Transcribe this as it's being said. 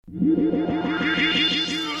TJ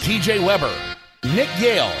Weber, Nick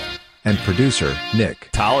Yale, and producer Nick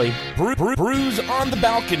Tolly. Brews on the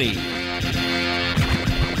Balcony.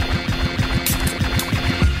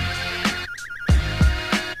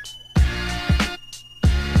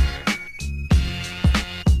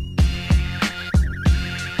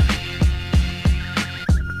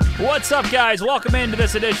 What's up, guys? Welcome into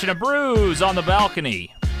this edition of Brews on the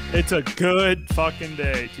Balcony. It's a good fucking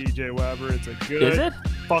day, TJ Weber. It's a good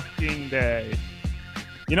fucking day.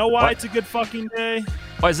 You know why it's a good fucking day?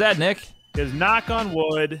 Why is that, Nick? Because knock on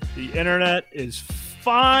wood, the internet is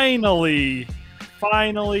finally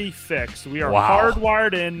fixed. We are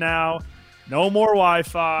hardwired in now. No more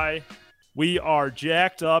Wi-Fi. We are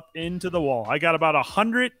jacked up into the wall. I got about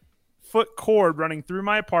 100-foot cord running through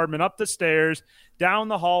my apartment, up the stairs, down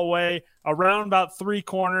the hallway, around about 3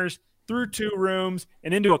 corners, through 2 rooms,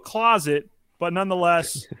 and into a closet. But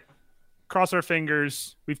nonetheless, cross our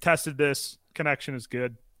fingers. We've tested this. Connection is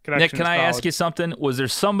good. Nick, can I ask you something? Was there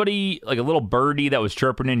somebody, like a little birdie, that was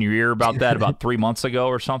chirping in your ear about that about 3 months ago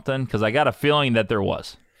or something? Because I got a feeling that there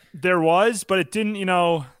was. There was, but it didn't,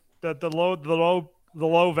 the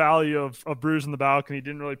low value of Brews on the Balcony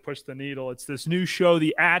didn't really push the needle. It's this new show,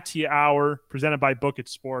 the Atty Hour, presented by Book It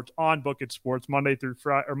Sports, on Book It Sports, Monday,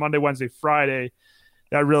 Wednesday, Friday,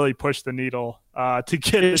 that really pushed the needle to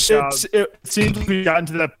get it out. It seems we've gotten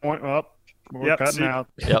to that point. We're cutting out.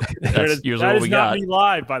 Yep, that's usually what we got. That is not me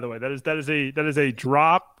live, by the way. That is a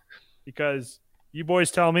drop, because you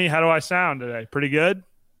boys tell me, how do I sound today? Pretty good?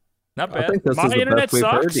 Not bad. I think this My is the internet best we've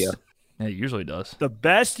sucks. heard you. Yeah, it usually does. The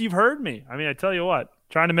best you've heard me. I mean, I tell you what,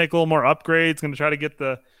 trying to make a little more upgrades. Going to try to get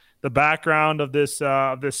the background of this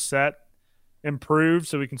set improved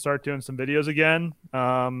so we can start doing some videos again.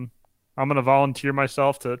 I'm going to volunteer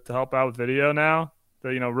myself to help out with video now, to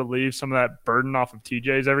relieve some of that burden off of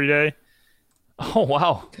TJ's every day. Oh,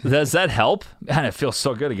 wow. Does that help? Man, it feels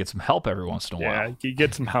so good to get some help every once in a while. Yeah, you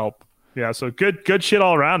get some help. Yeah, so good shit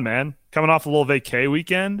all around, man. Coming off a little vacay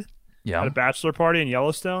weekend. Yeah. Had a bachelor party in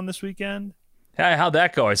Yellowstone this weekend. Hey, how'd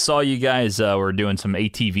that go? I saw you guys were doing some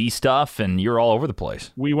ATV stuff, and you're all over the place.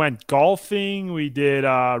 We went golfing. We did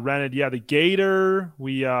rented the Gator.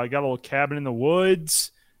 We got a little cabin in the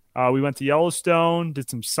woods. We went to Yellowstone, did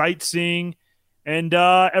some sightseeing, and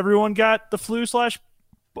everyone got the flu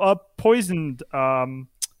 / poisoned,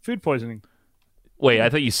 food poisoning. Wait, I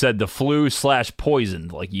thought you said the flu /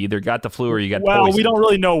 poisoned. Like you either got the flu or you got poisoned. Well, we don't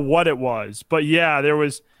really know what it was. But yeah, there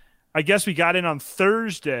was, I guess we got in on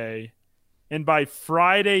Thursday, and by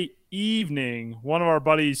Friday evening, one of our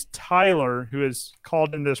buddies, Tyler, who has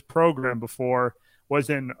called in this program before, was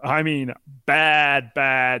in, bad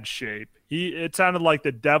shape. It sounded like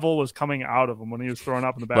the devil was coming out of him when he was throwing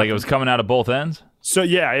up in the bathroom. Like it was coming out of both ends? So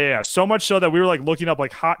yeah. So much so that we were like looking up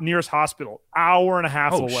like nearest hospital, hour and a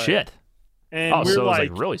half away. Oh shit! And we were so it was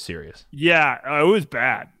like really serious. Yeah, it was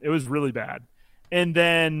bad. It was really bad. And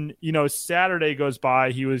then Saturday goes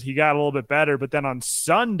by, he got a little bit better, but then on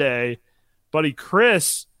Sunday, buddy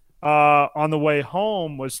Chris, on the way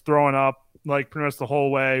home was throwing up like pretty much the whole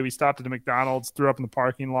way. We stopped at the McDonald's, threw up in the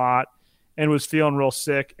parking lot, and was feeling real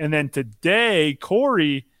sick. And then today,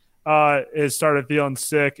 Corey has started feeling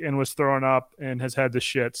sick and was throwing up and has had the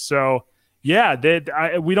shit. So, yeah,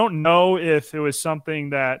 we don't know if it was something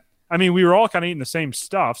that – we were all kind of eating the same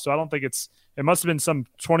stuff, so I don't think it must have been some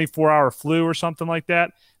 24-hour flu or something like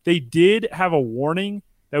that. They did have a warning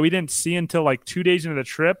that we didn't see until like 2 days into the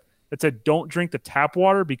trip that said don't drink the tap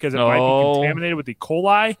water because it might be contaminated with E.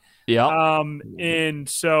 coli. Yeah. And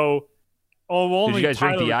so – did you guys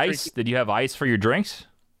drink the ice? Did you have ice for your drinks?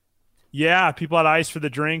 Yeah, people had ice for the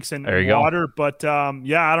drinks and water. Go. But, I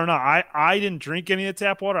don't know. I didn't drink any of the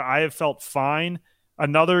tap water. I have felt fine.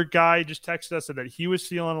 Another guy just texted us that he was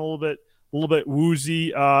feeling a little bit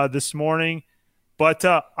woozy this morning. But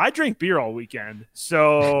I drank beer all weekend,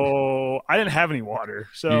 so I didn't have any water.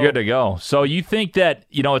 So you're good to go. So you think that,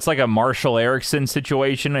 it's like a Marshall Erickson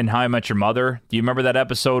situation in How I Met Your Mother? Do you remember that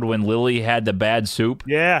episode when Lily had the bad soup?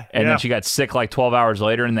 Yeah. And then she got sick like 12 hours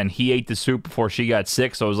later, and then he ate the soup before she got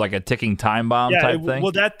sick, so it was like a ticking time bomb type thing?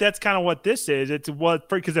 Well, that's kind of what this is.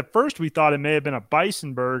 Because at first we thought it may have been a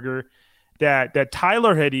bison burger that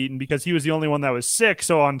Tyler had eaten because he was the only one that was sick.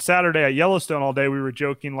 So on Saturday at Yellowstone all day, we were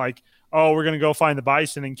joking like, oh, we're going to go find the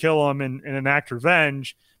bison and kill him and enact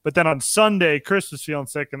revenge. But then on Sunday, Chris was feeling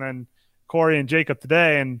sick, and then Corey and Jacob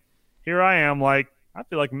today. And here I am like, I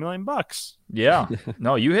feel like $1 million. Yeah.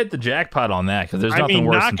 No, you hit the jackpot on that because there's nothing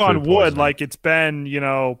worse than food knock on wood, poisoning. like it's been,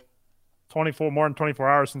 more than 24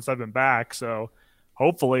 hours since I've been back. So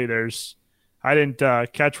hopefully I didn't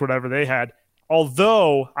catch whatever they had.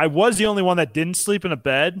 Although I was the only one that didn't sleep in a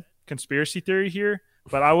bed, conspiracy theory here,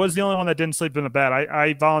 but I was the only one that didn't sleep in the bed.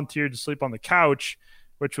 I volunteered to sleep on the couch,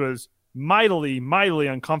 which was mightily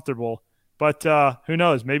uncomfortable. But who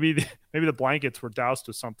knows? Maybe the blankets were doused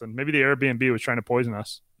with something. Maybe the Airbnb was trying to poison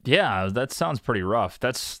us. Yeah, that sounds pretty rough.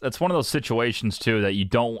 That's one of those situations too that you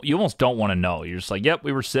almost don't want to know. You're just like, yep,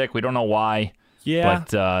 we were sick. We don't know why. Yeah,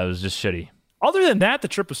 but it was just shitty. Other than that, the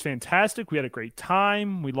trip was fantastic. We had a great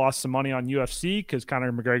time. We lost some money on UFC because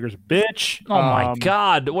Conor McGregor's a bitch. Oh my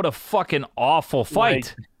God, what a fucking awful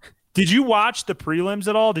fight. Did you watch the prelims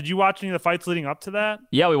at all? Did you watch any of the fights leading up to that?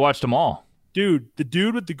 Yeah, we watched them all. Dude, the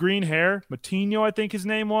dude with the green hair, Matinho, I think his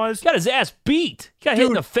name was. He got his ass beat. He got hit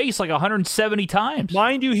in the face like 170 times.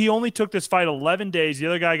 Mind you, he only took this fight 11 days. The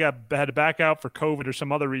other guy had to back out for COVID or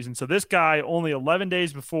some other reason. So this guy, only 11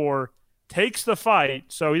 days before, takes the fight.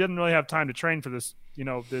 So he doesn't really have time to train for this,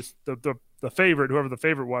 the favorite, whoever the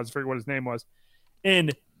favorite was, I forget what his name was.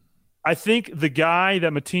 And I think the guy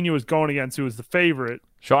that Matinho was going against, who was the favorite,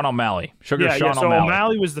 Sean O'Malley. Sean O'Malley. So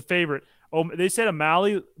O'Malley was the favorite. They said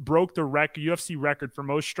O'Malley broke the UFC record for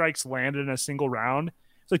most strikes landed in a single round.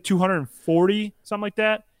 It's like 240, something like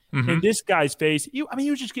that. Mm-hmm. And this guy's face, he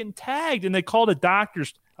was just getting tagged, and they called a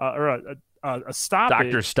doctor's a stoppage.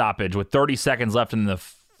 Doctor stoppage with 30 seconds left in the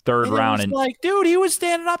third round. And like, dude, he was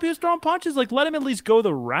standing up, he was throwing punches. Like, let him at least go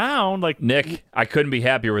the round. Like, Nick, I couldn't be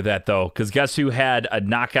happier with that though, because guess who had a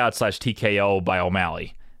knockout / TKO by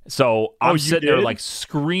O'Malley? So I'm sitting there like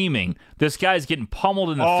screaming. This guy's getting pummeled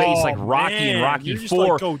in the face like Rocky and Rocky IV.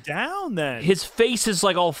 Like, go down then. His face is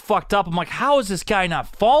like all fucked up. I'm like, how is this guy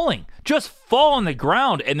not falling? Just fall on the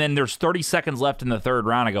ground. And then there's 30 seconds left in the third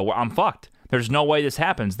round. I go, well, I'm fucked. There's no way this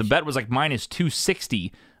happens. The bet was like minus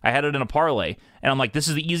 260. I had it in a parlay. And I'm like, this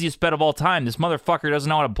is the easiest bet of all time. This motherfucker doesn't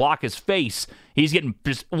know how to block his face. He's getting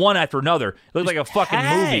just one after another. It looks like a fucking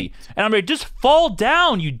movie. And I'm like, just fall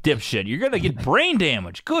down, you dipshit. You're going to get brain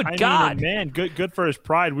damage. Good God. Man, good for his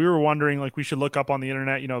pride. We were wondering, like, we should look up on the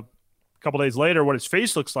internet, a couple days later what his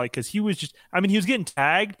face looks like, because he was just, he was getting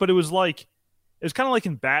tagged, but it was kind of like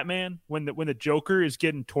in Batman when the Joker is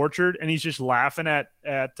getting tortured and he's just laughing at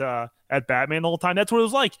Batman the whole time. That's what it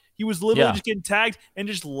was like. He was literally just getting tagged and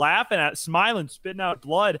just laughing smiling, spitting out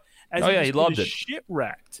blood as he loved it.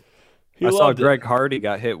 Shipwrecked. I saw Greg Hardy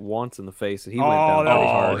got hit once in the face and he went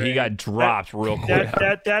down. He got dropped real quick.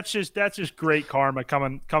 That's just great karma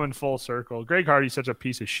coming full circle. Greg Hardy's such a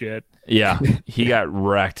piece of shit. Yeah, he got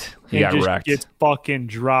wrecked. He gets fucking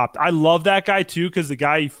dropped. I love that guy too, because the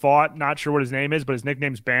guy he fought, not sure what his name is, but his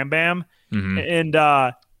nickname's Bam Bam. Mm-hmm.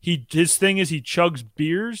 And his thing is he chugs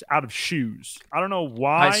beers out of shoes. I don't know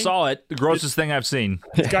why. I saw it. The grossest thing I've seen.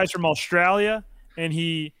 This guy's from Australia,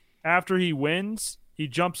 and after he wins, he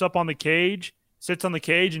jumps up on the cage, sits on the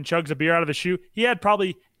cage, and chugs a beer out of his shoe. He had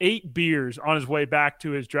probably 8 beers on his way back to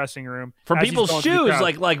his dressing room. From people's shoes,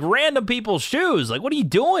 like random people's shoes. Like, what are you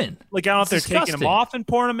doing? Like, I don't know if they're taking them off and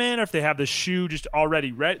pouring them in, or if they have the shoe just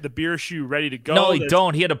already ready, the beer shoe ready to go. No, they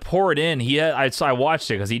don't. He had to pour it in. I watched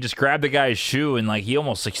it because he just grabbed the guy's shoe and he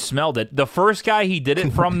almost smelled it. The first guy he did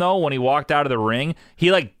it from though, when he walked out of the ring, he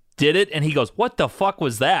did it and he goes, "What the fuck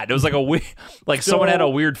was that?" It was like a weird, someone had a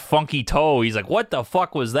weird funky toe. He's like, "What the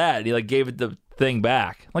fuck was that?" And he gave it the thing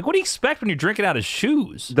back. Like, what do you expect when you're drinking out of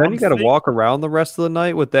shoes? Then you got to walk around the rest of the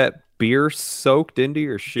night with that beer soaked into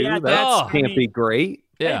your shoe. Yeah, that can't be great.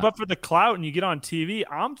 Yeah, but for the clout and you get on TV,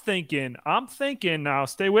 I'm thinking. Now,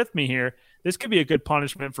 stay with me here. This could be a good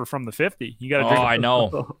punishment for From the 50. You got to. I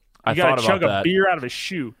know. You got to chug a beer out of a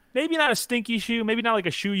shoe. Maybe not a stinky shoe. Maybe not like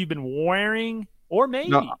a shoe you've been wearing. Or maybe.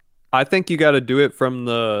 No, I think you got to do it from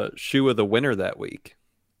the shoe of the winner that week.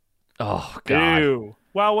 Oh, God. Ew.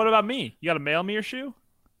 Well, what about me? You got to mail me your shoe?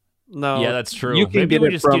 No. Yeah, that's true. You can Maybe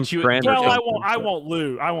get it from Trent. Well, I won't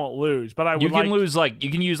lose. But I would. You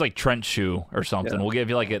can use Trent's shoe or something. Yeah. We'll give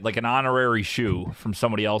you like an honorary shoe from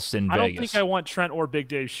somebody else in Vegas. I don't think I want Trent or Big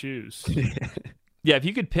Dave's shoes. Yeah, if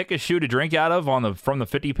you could pick a shoe to drink out of from the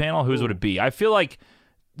 50 panel, whose would it be? I feel like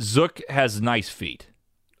Zook has nice feet.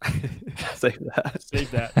 Save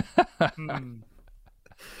that.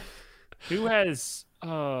 Who has?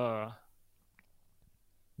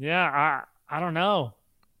 Yeah, I don't know.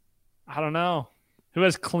 Who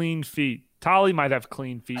has clean feet? Tolly might have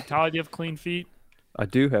clean feet. Tolly, do you have clean feet? I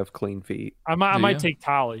do have clean feet. I might take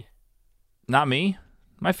Tolly. Not me.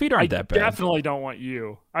 My feet aren't that bad. I definitely don't want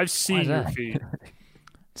you. I've seen your feet.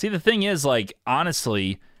 See, the thing is,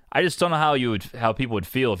 honestly, I just don't know how people would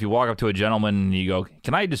feel if you walk up to a gentleman and you go,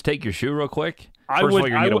 "Can I just take your shoe real quick?" I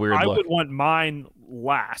would want mine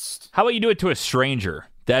last. How about you do it to a stranger?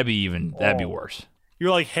 That'd be worse.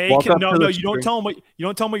 You're like, "Hey, you don't tell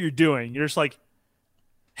them what you're doing." You're just like,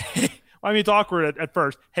 "Hey," it's awkward at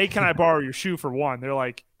first. "Hey, can I borrow your shoe for one?" They're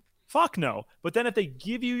like, Fuck no. But then if they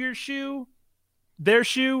give you their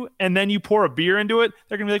shoe, and then you pour a beer into it,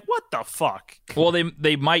 they're gonna be like, "What the fuck?" Well,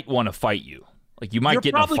 they might want to fight you. Like you might You're get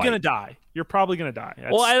in a probably fight. gonna die. You're probably gonna die.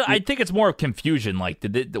 Well, I think it's more of confusion. Like,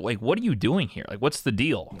 what are you doing here? Like, what's the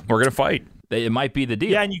deal? We're gonna fight. It might be the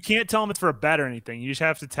deal. Yeah, and you can't tell them it's for a bet or anything. You just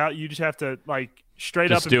have to tell. You just have to like straight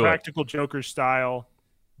Just up do in it. Practical Joker style,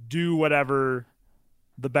 do whatever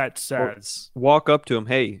the bet says. Walk up to him.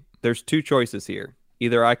 Hey, there's two choices here.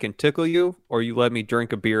 Either I can tickle you, or you let me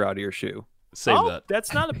drink a beer out of your shoe. Save that.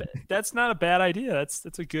 That's not a bad idea.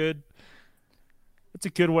 That's a good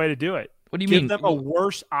way to do it. What do you Give mean? them a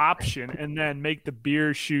worse option and then make the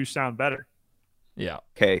beer shoe sound better. Yeah,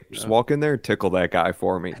 Okay, just walk in there and tickle that guy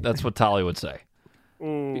for me. that's what Tali would say.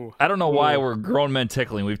 Ooh. I don't know why we're grown men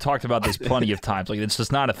tickling. We've talked about this plenty of times. Like, it's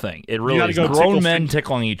just not a thing. It really gotta is. go Grown tickle men thing.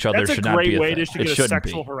 tickling each other That's should a not be great a way thing. just to It get a shouldn't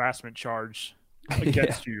sexual be. harassment charge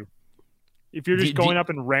against you. If you're just Do- going up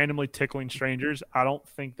and randomly tickling strangers, I don't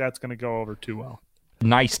think that's going to go over too well.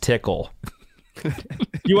 Nice tickle.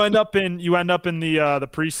 You end up in the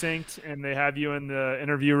precinct, and they have you in the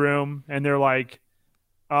interview room, and they're like,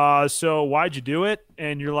 "So why'd you do it?"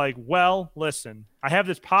 And you're like, "Well, listen, I have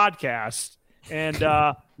this podcast, and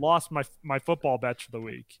lost my football bets for the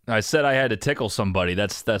week." I said I had to tickle somebody.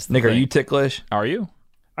 That's the Nick, are thing. you ticklish? Are you?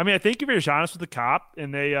 I mean, I think if you're just honest with the cop,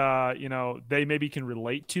 and they they maybe can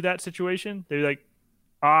relate to that situation, they're like,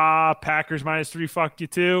 Packers -3 fucked you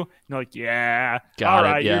too. And you're like, yeah. Got all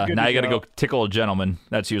it. right, Yeah. you're good Now to you got to go tickle a gentleman.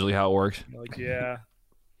 That's usually how it works. You're like, yeah.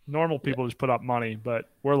 Normal people just put up money, but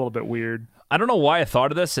we're a little bit weird. I don't know why I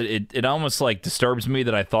thought of this. It almost like disturbs me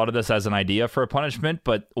that I thought of this as an idea for a punishment.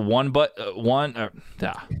 But one person.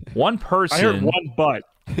 I heard one butt.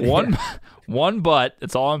 one butt.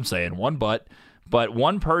 That's all I'm saying. One butt. But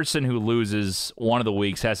one person who loses one of the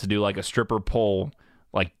weeks has to do like a stripper pole,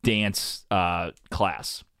 like dance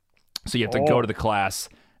class. So you have to go to the class,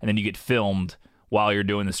 and then you get filmed while you're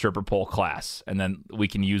doing the stripper pole class, and then we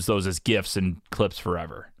can use those as gifs and clips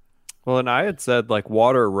forever. Well, and I had said like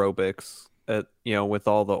water aerobics with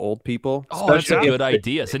all the old people. Oh, that's a Especially good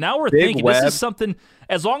idea. So now we're Big thinking this Web- is something.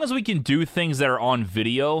 As long as we can do things that are on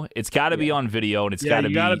video, it's got to be on video, and it's Yeah, got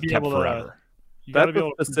you gotta to be be kept able to- forever. You gotta That's be a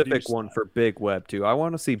able to specific produce one that. for Big Web too. I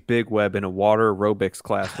want to see Big Web in a water aerobics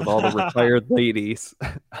class with all the retired ladies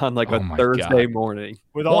on like Oh a my Thursday God. morning.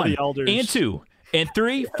 with all One the elders. and 2 and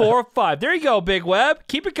 3, 4, 5. There you go, Big Web.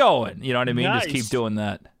 Keep it going. You know what I mean? Just keep Nice. doing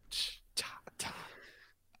that.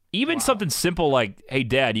 Even something simple like, "Hey,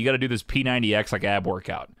 Dad, you got to do this P90X like ab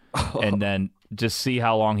workout," and then just see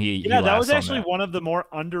how long he Yeah, that lasts was on actually that. one of the more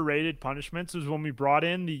underrated punishments. Was when we brought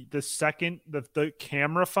in the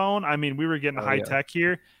camera phone. I mean, we were getting high yeah. tech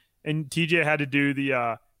here, and TJ had to do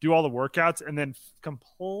do all the workouts, and then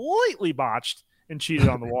completely botched and cheated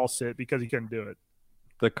on the wall sit because he couldn't do it.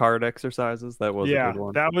 The card exercises, that was a Yeah, good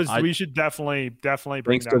one. that was. I- We should definitely bring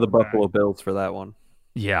Thanks that to the one back. Buffalo Bills for that one.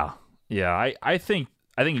 Yeah.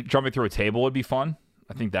 I think jumping through a table would be fun.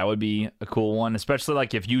 I think that would be a cool one, especially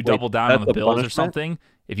like if you double down on that's the a Bills or punishment? something.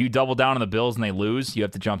 If you double down on the Bills and they lose, you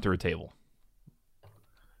have to jump through a table.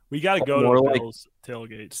 We got to go More to the like- Bills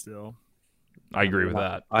tailgate still. I agree with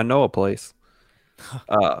that. I know a place.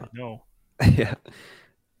 No, Yeah.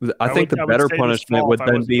 I think the would better say this punishment fall would if I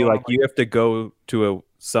then wasn't be going like on, you have to go to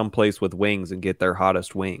some place with wings and get their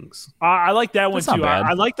hottest wings. I like that one That's not too. bad.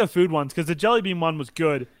 I like the food ones because the jelly bean one was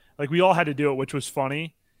good. Like we all had to do it, which was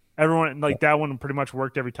funny. Everyone like that one pretty much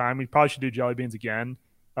worked every time. We probably should do jelly beans again.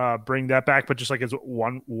 Bring that back, but just like as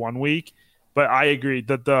one week. But I agree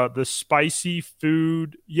that the spicy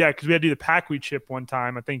food, yeah, because we had to do the pack wheat chip one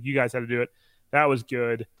time. I think you guys had to do it. That was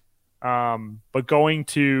good. But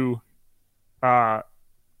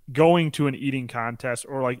going to an eating contest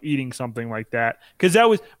or like eating something like that,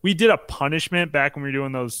 because we did a punishment back when we were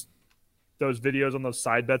doing those videos on those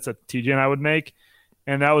side bets that TJ and I would make.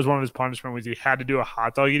 And that was one of his punishment was he had to do a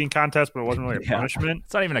hot dog eating contest, but it wasn't really a punishment.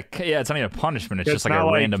 It's not even a punishment. It's It's just like not a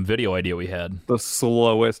like- random video idea we had. The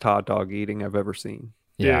slowest hot dog eating I've ever seen.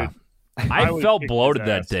 Yeah. I I would felt kick his bloated ass.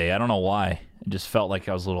 that day. I don't know why. It just felt like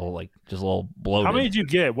I was a little bloated. How many did you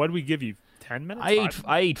get? What did we give you? 10 minutes?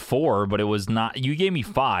 I ate 4, but it was not. You gave me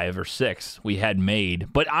 5 or 6. We had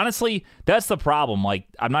made, but honestly, that's the problem. Like,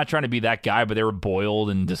 I'm not trying to be that guy, but they were boiled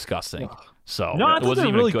and disgusting. So No, I it thought wasn't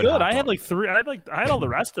they were even really a good. good. hot I had dog. like 3. I had all the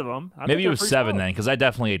rest of them. Maybe it was 7 then, because I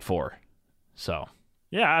definitely ate 4. So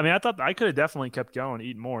Yeah, I mean, I thought I could have definitely kept going,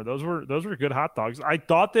 eating more. Those were good hot dogs. I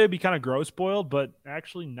thought they'd be kind of gross boiled, but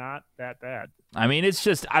actually not that bad. I mean, it's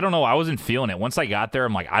just I don't know. I wasn't feeling it. Once I got there,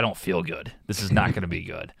 I'm like, I don't feel good. This is not going to be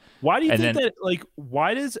good. Why do you And think then- that? Like,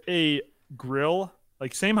 why does a grill,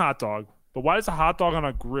 like same hot dog, But why does a hot dog on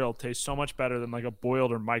a grill taste so much better than like a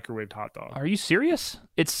boiled or microwaved hot dog? Are you serious?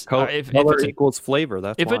 It's Color if it's equals flavor.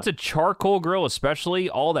 That's if why. it's a charcoal grill, especially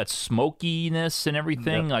all that smokiness and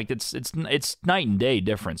everything, like it's night and day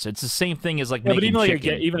difference. It's the same thing as like Yeah, but making even like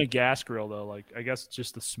chicken. even a gas grill though, like I guess it's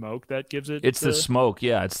just the smoke that gives it. It's the smoke,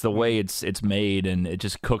 yeah. It's the way it's made, and it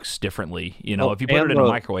just cooks differently. You know, Oh, if you put and it in a the-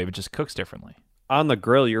 microwave, it just cooks differently. On the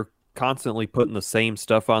grill, you're constantly putting the same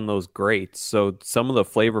stuff on those grates, so some of the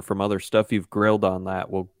flavor from other stuff you've grilled on that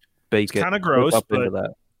will bake it kinda gross, up into but-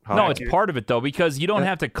 that. No, hot. it's part of it though, because you don't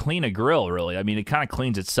have to clean a grill really. I mean, it kind of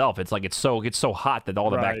cleans itself. It's like it's so hot that all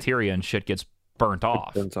the Right. bacteria and shit gets burnt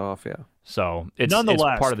off. Burns off, yeah. So it's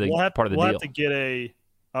Nonetheless, part of the we'll have deal. to get a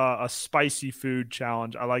spicy food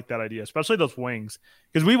challenge. I like that idea, especially those wings,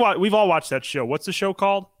 because we've all watched that show. What's the show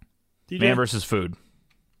called? DJ? Man versus food.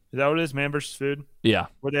 Is that what it is? Man versus Food, Yeah.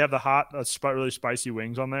 where they have the hot, really spicy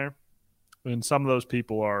wings on there, and some of those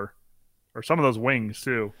people or some of those wings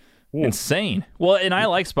too. Ooh. Insane. Well, and I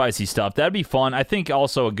like spicy stuff. That'd be fun. I think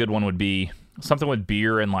also a good one would be something with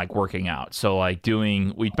beer and like working out. So like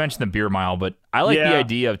we mentioned the beer mile, but I like the Yeah.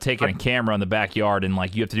 idea of taking a camera in the backyard and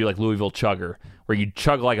like you have to do like Louisville Chugger, where you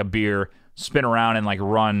chug like a beer, spin around and like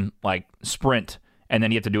run like sprint, and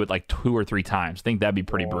then you have to do it like 2 or 3 times. I think that'd be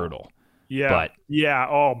pretty brutal. Yeah, but- yeah.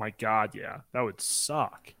 Oh my God, yeah, that would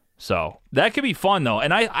suck. So that could be fun though.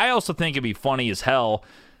 And I also think it'd be funny as hell.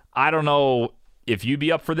 I don't know if you'd be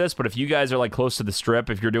up for this, but if you guys are like close to the strip,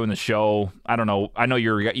 if you're doing the show, I don't know. I know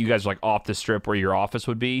you guys are like off the strip where your office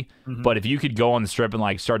would be, but if you could go on the strip and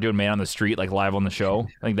like start doing Man on the Street like live on the show,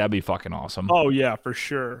 I think that'd be fucking awesome. Oh yeah, for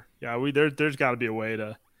sure. Yeah, there's got to be a way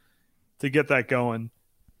to get that going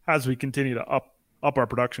as we continue to up our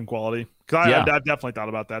production quality. Because Yeah. I've definitely thought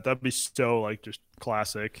about that. That'd be so like just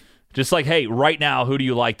classic. Just like, hey, right now, who do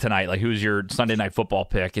you like tonight? Like, who's your Sunday night football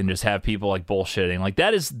pick? And just have people like bullshitting. Like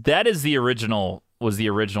that is the original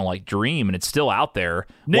like dream, and it's still out there.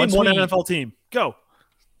 Name Once one we- NFL team. Go.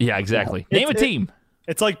 Yeah, exactly. Name a team.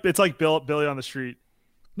 It's like Billy on the Street.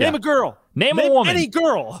 Name Yeah. a girl. Name a woman. Any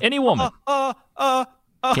girl. Any woman.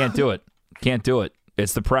 Can't do it. Can't do it.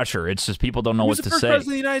 It's the pressure. It's just people don't know Who's what the to first say. president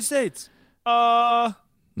of the United States? No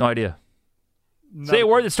idea. No. Say a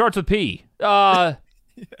word that starts with P.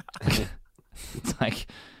 It's like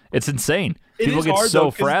it's insane. It People is get hard, so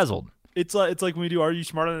though, 'cause frazzled. It's like when we do Are You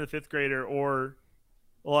Smarter Than a Fifth Grader, or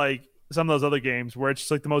like some of those other games where it's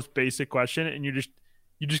just like the most basic question and you just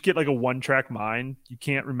get like a one-track mind. You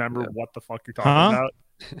can't remember what the fuck you're talking about.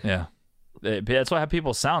 Yeah. That's how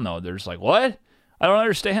people sound though. They're just like, "What? I don't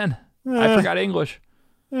understand. I forgot English."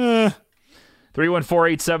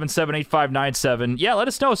 314-877-8597. Yeah, let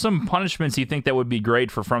us know some punishments you think that would be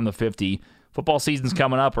great for From the 50. Football season's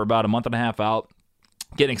coming up. We're about a month and a half out.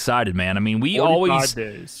 Getting excited, man. I mean, we 45 always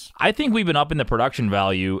days. I think we've been up in the production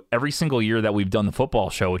value every single year that we've done the football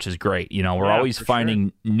show, which is great. You know, we're Yeah, always for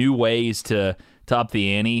finding new ways to up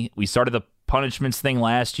the ante. We started the punishments thing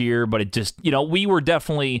last year, but it just, you know, we were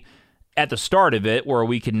definitely at the start of it where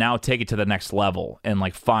we can now take it to the next level and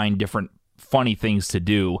like find different funny things to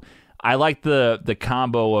do. I like the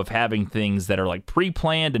combo of having things that are like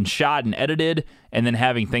pre-planned and shot and edited, and then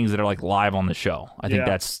having things that are like live on the show. I think Yeah.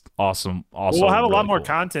 that's awesome. Also, We'll have a lot really more cool.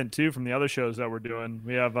 content too from the other shows that we're doing.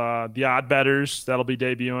 We have the Odd Betters that'll be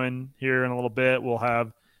debuting here in a little bit. We'll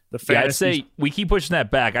have the Yeah, I'd fantasy. say we keep pushing that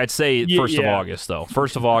back. I'd say 1st of Yeah. August, though.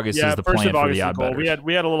 1st of August is the first plan of for August the is Odd cool. Betters.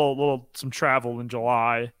 We had a little some travel in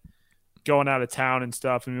July, going out of town and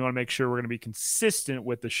stuff, and we want to make sure we're going to be consistent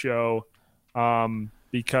with the show,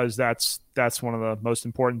 because that's one of the most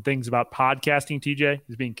important things about podcasting. TJ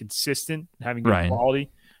is being consistent, and having good Right. quality.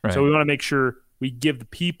 Right. So we want to make sure we give the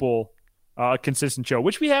people a consistent show,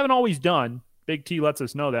 which we haven't always done. Big T lets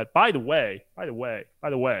us know that. By the way, that's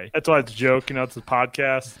why it's a joke. You know, it's a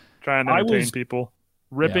podcast trying to entertain people.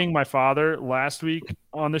 Ripping my father last week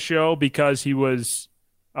on the show because he was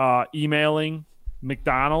emailing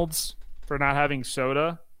McDonald's for not having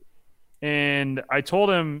soda, and I told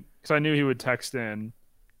him because I knew he would text in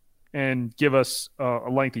and give us a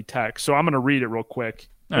lengthy text. So I'm going to read it real quick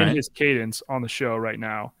All in right. his cadence on the show right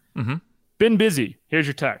now. Mhm. Been busy. Here's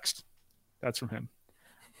your text. That's from him.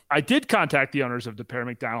 I did contact the owners of the pair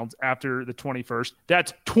McDonald's after the 21st.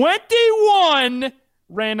 That's 21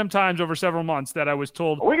 random times over several months that I was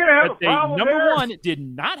told that they, number one, did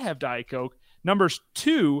not have Diet Coke. Number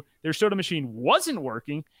two, their soda machine wasn't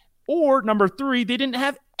working. Or number three, they didn't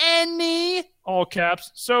have any, all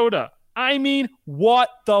caps, soda. I mean, what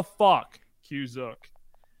the fuck? Q Zook.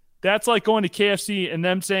 That's like going to KFC and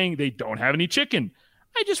them saying they don't have any chicken.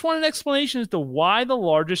 I just want an explanation as to why the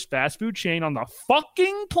largest fast food chain on the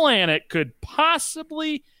fucking planet could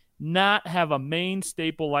possibly not have a main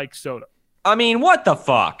staple like soda. I mean, what the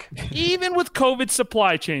fuck? Even with COVID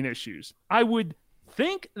supply chain issues, I would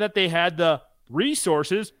think that they had the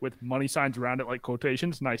resources with money signs around it, like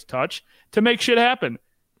quotations, nice touch, to make shit happen.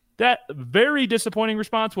 That very disappointing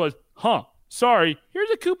response was, sorry, here's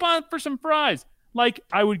a coupon for some fries. Like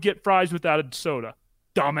I would get fries without a soda.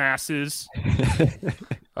 Dumbasses.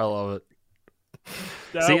 I love it.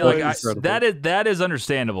 That that is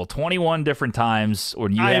understandable. 21 different times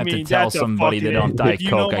when you have to tell somebody they don't Diet Coke. If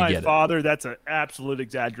you know my father, that's an absolute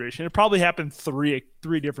exaggeration. It probably happened three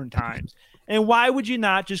different times. And why would you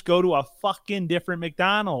not just go to a fucking different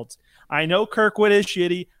McDonald's? I know Kirkwood is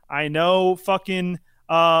shitty. I know fucking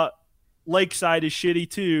Lakeside is shitty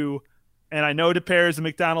too. And I know DePere is a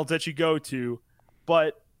McDonald's that you go to.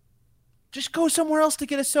 But just go somewhere else to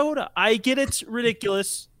get a soda. I get it's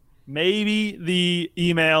ridiculous. Maybe the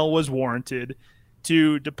email was warranted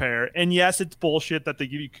to DePere. And yes, it's bullshit that they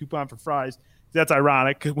give you a coupon for fries. That's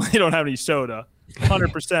ironic because they don't have any soda.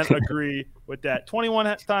 100% agree with that.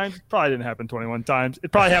 21 times? Probably didn't happen 21 times.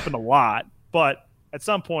 It probably happened a lot. But at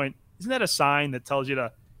some point, isn't that a sign that tells you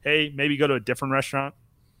to, hey, maybe go to a different restaurant?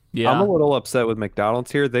 Yeah. I'm a little upset with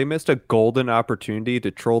McDonald's here. They missed a golden opportunity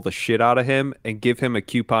to troll the shit out of him and give him a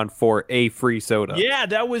coupon for a free soda. Yeah,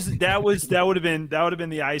 that would have been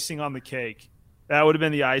the icing on the cake. That would have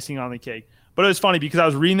been the icing on the cake. But it was funny because I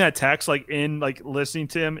was reading that text, listening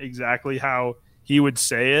to him exactly how he would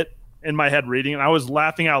say it in my head, reading, and I was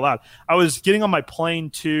laughing out loud. I was getting on my plane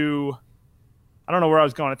to, I don't know where I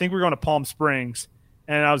was going. I think we were going to Palm Springs.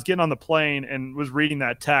 And I was getting on the plane and was reading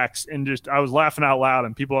that text and I was laughing out loud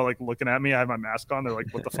and people are like looking at me. I have my mask on. They're like,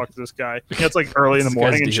 what the fuck is this guy? It's like early in the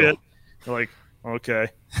morning and shit. They're like, okay.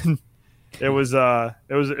 It was a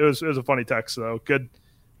funny text though.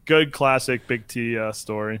 Good classic Big T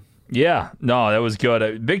story. Yeah, no, that was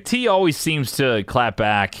good. Big T always seems to clap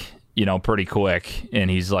back, pretty quick. And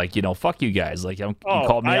he's like, fuck you guys. Like, you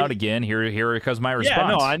called me out again. Here comes my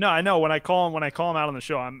response. Yeah, no, I know. When I call him out on the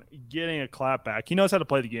show, I'm getting a clap back. He knows how to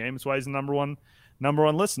play the game. That's why he's the number one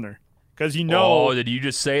listener. Because Oh, did you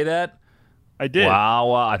just say that? I did.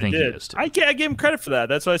 Wow, I think he is too. I gave him credit for that.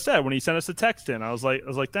 That's what I said when he sent us a text in. I was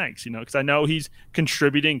like, thanks, because I know he's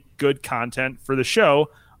contributing good content for the show,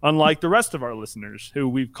 unlike the rest of our listeners who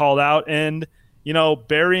we've called out. And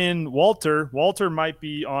Barry and Walter might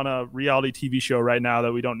be on a reality TV show right now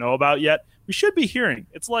that we don't know about yet. We should be hearing.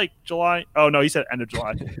 It's like July. Oh, no, he said end of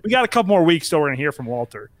July. We got a couple more weeks, so we're going to hear from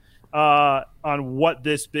Walter on what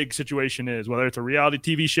this big situation is, whether it's a reality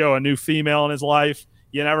TV show, a new female in his life.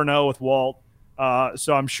 You never know with Walt.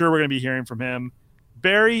 So I'm sure we're going to be hearing from him.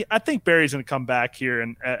 Barry, I think Barry's going to come back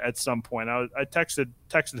here at some point. I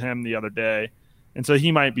texted him the other day, and so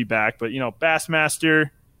he might be back. But, Bassmaster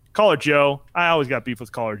 – Caller Joe. I always got beef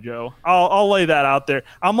with Caller Joe. I'll lay that out there.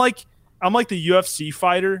 I'm like the UFC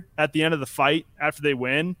fighter at the end of the fight after they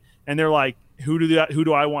win, and they're like, who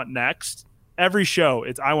do I want next? Every show,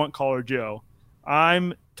 it's I want Caller Joe.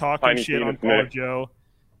 I'm talking shit on Caller Joe.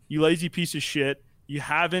 You lazy piece of shit. You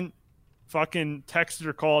haven't fucking texted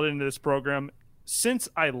or called into this program since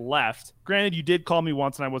I left. Granted, you did call me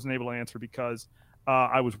once, and I wasn't able to answer because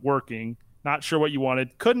I was working. Not sure what you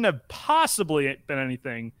wanted. Couldn't have possibly been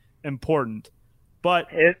anything important, but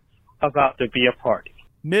it's about to be a party.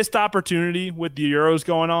 Missed opportunity with the Euros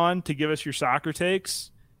going on to give us your soccer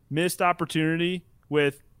takes. Missed opportunity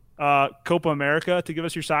with Copa America to give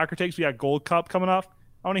us your soccer takes. We got Gold Cup coming up.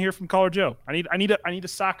 I want to hear from Caller Joe. I need a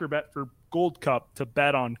soccer bet for Gold Cup to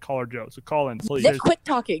bet on Caller Joe. So call in, please. Let's quit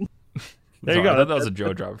talking. There you go. That was a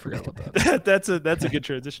Joe drop. I forgot about that. That's a good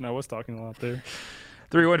transition. I was talking a lot there.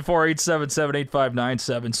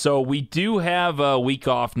 314-877-8597. So we do have a week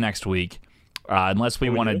off next week, unless we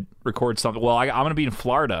want to record something. Well, I'm going to be in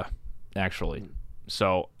Florida, actually.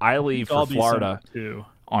 So I leave for Florida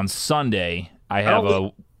on Sunday. I have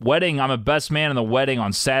a wedding. I'm a best man in the wedding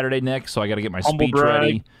on Saturday, Nick, so I got to get my speech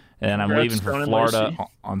ready. And I'm leaving for Florida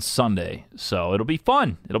on Sunday. So it'll be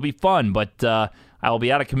fun. But I will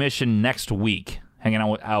be out of commission next week, hanging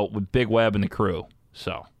out with Big Web and the crew.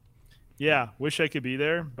 So... yeah, wish I could be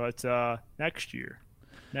there, but next year.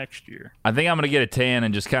 I think I'm going to get a tan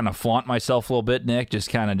and just kind of flaunt myself a little bit, Nick.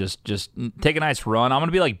 Just kind of just take a nice run. I'm going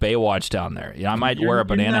to be like Baywatch down there. I might wear a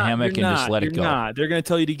banana hammock and just let it go. They're going to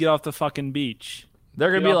tell you to get off the fucking beach.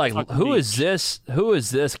 They're going to be like, who is this? Who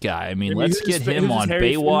is this guy? I mean, let's get him on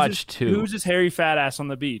Baywatch 2. Who's this hairy fat ass on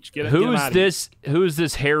the beach? Who's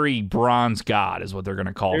this hairy bronze god is what they're going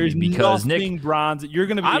to call me, because Nick bronze. You're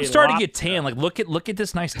going to be I'm starting to get tan. Like look at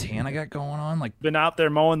this nice tan I got going on. Like been out there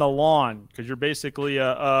mowing the lawn because you're basically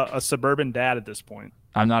a suburban dad at this point.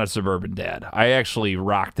 I'm not a suburban dad. I actually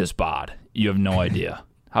rock this bod. You have no idea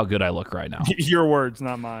how good I look right now. Your words,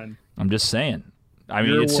 not mine. I'm just saying. I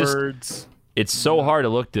mean, Your it's words. just it's so hard to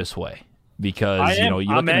look this way because you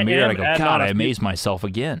look in the mirror and I go, God, I amaze myself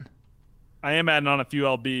again. I am adding on a few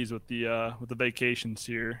lbs with the vacations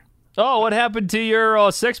here. Oh, what happened to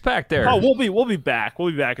your six pack there? Oh, we'll be back.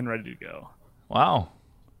 We'll be back and ready to go. Wow.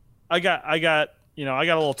 I got a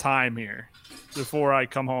little time here before I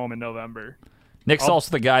come home in November. Nick's also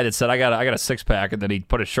the guy that said I got a six pack, and then he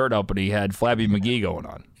put his shirt up and he had Flabby McGee going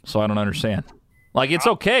on. So I don't understand. Like, it's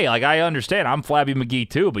okay. Like, I understand. I'm Flabby McGee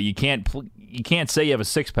too, but you can't say you have a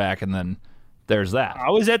six pack and then there's that. I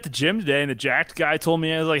was at the gym today, and the jacked guy told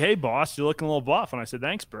me, I was like, "Hey, boss, you're looking a little buff," and I said,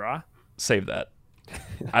 "Thanks, brah." Save that.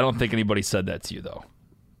 I don't think anybody said that to you though.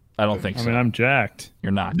 I don't think so. I mean, I'm jacked.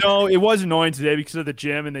 You're not. No, it was annoying today because of the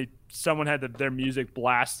gym, and someone had their music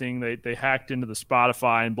blasting. They hacked into the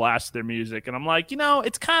Spotify and blasted their music, and I'm like,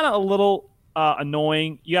 it's kind of a little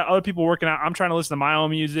annoying. You got other people working out. I'm trying to listen to my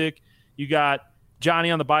own music. You got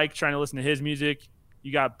Johnny on the bike trying to listen to his music.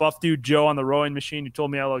 You got buff dude Joe on the rowing machine who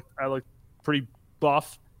told me I look pretty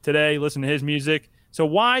buff today. Listen to his music. So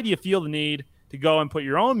why do you feel the need to go and put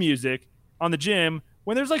your own music on the gym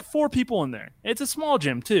when there's like 4 people in there? It's a small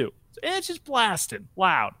gym too. And it's just blasting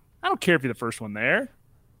loud. I don't care if you're the first one there.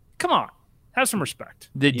 Come on, have some respect.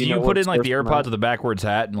 Did you put in like the AirPods with the backwards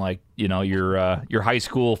hat and like your high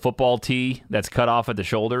school football tee that's cut off at the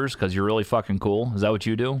shoulders because you're really fucking cool? Is that what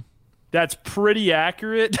you do? That's pretty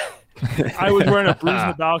accurate. I was wearing a Bruise on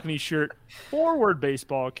the Balcony shirt, forward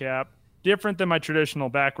baseball cap, different than my traditional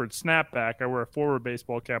backward snapback. I wear a forward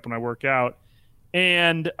baseball cap when I work out,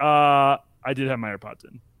 and I did have my AirPods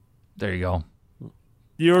in. There you go.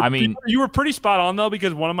 You were pretty spot on though,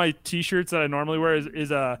 because one of my T-shirts that I normally wear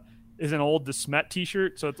is an old DeSmet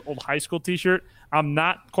T-shirt, so it's an old high school T-shirt. I'm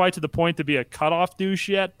not quite to the point to be a cutoff douche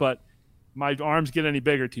yet, but my arms get any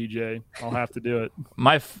bigger, TJ, I'll have to do it.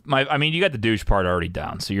 I mean, you got the douche part already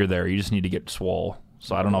down, so you're there. You just need to get swole.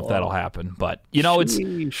 So I don't know if that'll happen, but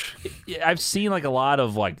I've seen like a lot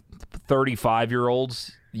of like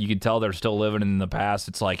 35-year-olds. You can tell they're still living in the past.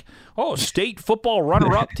 It's like, state football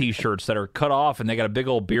runner-up T-shirts that are cut off and they got a big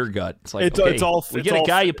old beer gut. It's like, we get a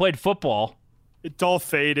guy you played football. It's all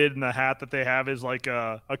faded, and the hat that they have is like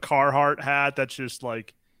a Carhartt hat that's just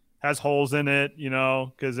like has holes in it,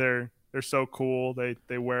 because they're so cool.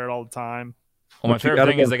 They wear it all the time. Well, my favorite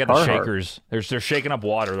thing is they got the shakers. They're shaking up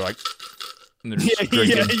water. They're like, and they're just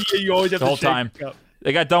drinking you always have the to whole shake time. it up.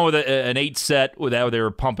 They got done with an 8 set with that. They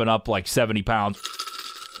were pumping up like 70 pounds,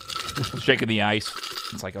 shaking the ice.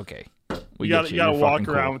 It's like, okay, you gotta walk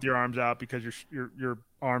around with your arms out because your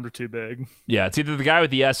arms are too big. Yeah, it's either the guy with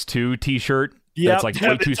the S2 T-shirt that's like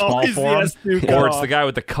way too small for him, or it's the guy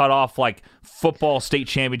with the cut off like football state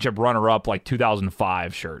championship runner up like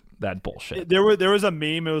 2005 shirt. That bullshit. There was a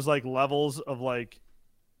meme. It was like levels of like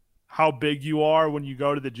how big you are when you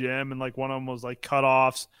go to the gym, and like one of them was like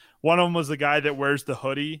cutoffs. One of them was the guy that wears the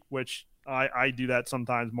hoodie, which I do that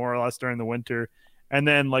sometimes more or less during the winter. And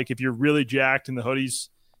then like if you're really jacked and the hoodie's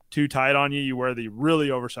too tight on you, you wear the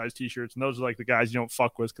really oversized T-shirts, and those are like the guys you don't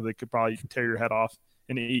fuck with because they could probably tear your head off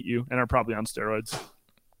and eat you, and are probably on steroids.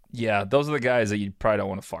 Yeah, those are the guys that you probably don't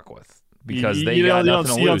want to fuck with because they you got don't,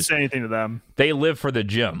 nothing to you don't lose. say anything to them. They live for the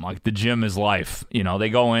gym. Like the gym is life. They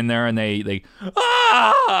go in there and they they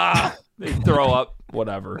throw up,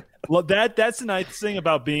 whatever. Well, that's the nice thing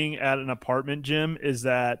about being at an apartment gym is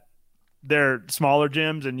that they're smaller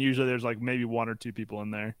gyms, and usually there's like maybe 1 or 2 people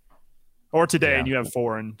in there. Or today, and you have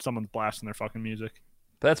 4, and someone's blasting their fucking music.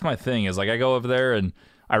 That's my thing. Is like I go over there and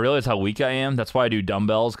I realize how weak I am. That's why I do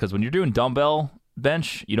dumbbells, because when you're doing dumbbell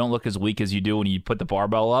bench, you don't look as weak as you do when you put the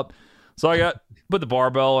barbell up. So I put the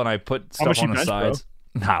barbell and I put stuff on the sides.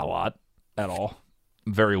 Bro? Not a lot at all.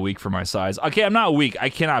 I'm very weak for my size. Okay, I'm not weak. I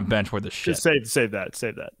cannot bench worth a shit. Just save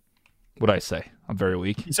that. What'd I say? I'm very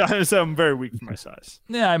weak. I'm very weak for my size.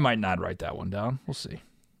 Yeah, I might not write that one down. We'll see.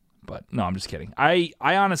 But no, I'm just kidding. I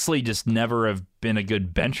honestly just never have been a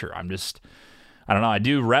good bencher. I don't know. I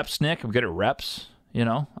do reps, Nick. I'm good at reps. I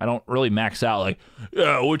don't really max out. Like,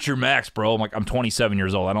 what's your max, bro? I'm 27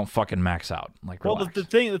 years old. I don't fucking max out. Like, well, relax.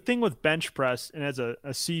 the thing with bench press, and as a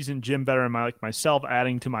seasoned gym veteran like myself,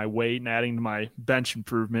 adding to my weight and adding to my bench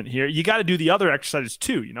improvement here, you got to do the other exercises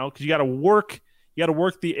too. Because you got to work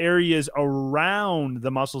the areas around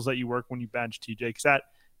the muscles that you work when you bench, TJ. Because that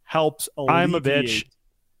helps alleviate. I'm a bitch.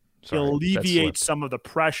 Alleviate some of the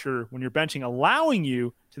pressure when you're benching, allowing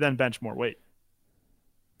you to then bench more weight.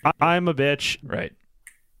 I'm a bitch. Right.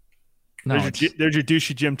 No, there's your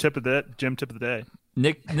douchey gym tip of the day.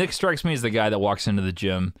 Nick strikes me as the guy that walks into the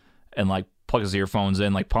gym and like plugs his earphones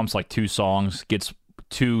in, like pumps like 2 songs, gets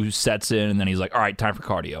 2 sets in, and then he's like, all right, time for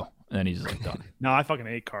cardio. And then he's like done. No, I fucking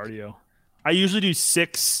hate cardio. I usually do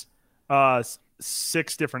 6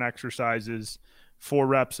 6 different exercises, 4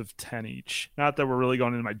 reps of 10 each. Not that we're really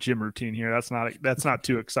going into my gym routine here. That's not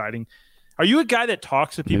too exciting. Are you a guy that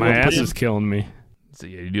talks to people? My ass is killing me. So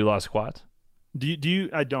you do a lot of squats? Do you?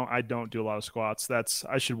 I don't do a lot of squats.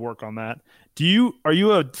 I should work on that. Are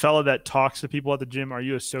you a fella that talks to people at the gym? Are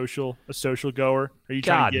you a social goer? Are you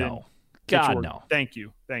trying to get no. get God, your- no. Thank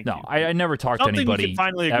you. No, I never talk to Something anybody. we can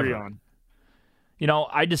finally agree ever. on. You know,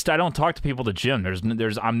 I don't talk to people at the gym.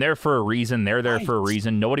 I'm there for a reason. They're there for a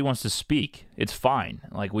reason. Nobody wants to speak. It's fine.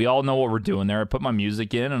 Like, we all know what we're doing there. I put my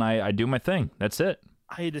music in and I do my thing. That's it.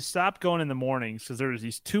 I had to stop going in the mornings because there's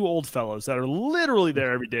these 2 old fellows that are literally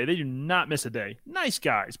there every day. They do not miss a day. Nice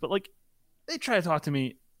guys, but like they try to talk to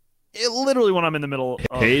me literally when I'm in the middle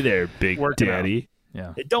of Hey there, Big working out. Daddy.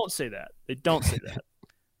 Yeah. They don't say that.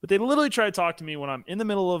 But they literally try to talk to me when I'm in the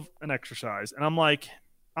middle of an exercise, and I'm like,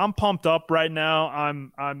 I'm pumped up right now.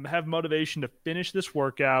 I'm have motivation to finish this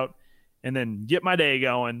workout and then get my day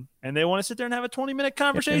going. And they want to sit there and have a 20-minute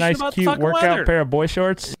conversation A nice, about the cute fucking workout weather. pair of boy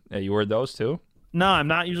shorts. Yeah, you wear those too? No, I'm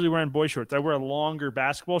not usually wearing boy shorts. I wear longer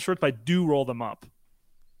basketball shorts, but I do roll them up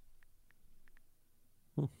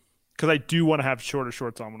because I do want to have shorter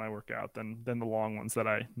shorts on when I work out than the long ones that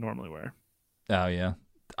I normally wear. Oh, yeah.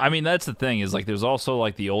 I mean, that's the thing is, like, there's also,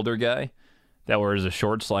 like, the older guy that wears the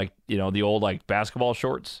shorts, like, you know, the old, like, basketball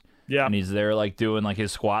shorts. Yeah, And he's there, like, doing, like,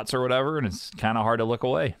 his squats or whatever, and it's kind of hard to look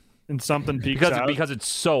away. and something peeks Because out. because it's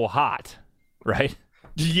so hot, right?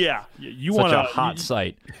 Yeah, you Such want a hot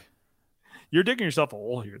sight. You're digging yourself a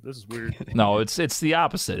hole here. This is weird. No, it's the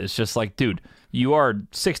opposite. It's just like, dude, you are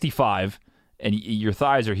 65 and your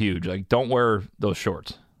thighs are huge. Like, don't wear those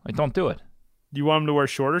shorts. Like, don't do it. You want him to wear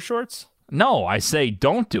shorter shorts? No, I say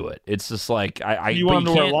don't do it. It's just like You but want him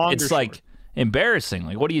to wear can't- longer It's like embarrassing.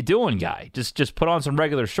 Like, what are you doing, guy? Just put on some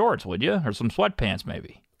regular shorts, would you, or some sweatpants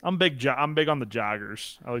maybe? I'm big on the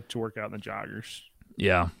joggers. I like to work out in the joggers.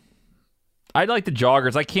 Yeah, I like the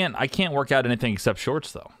joggers. I can't work out anything except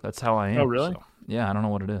shorts though. That's how I am. Oh, really? So, yeah, I don't know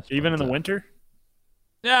what it is. Even in but, the winter?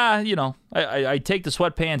 Yeah, you know, I take the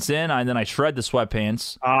sweatpants in and then I shred the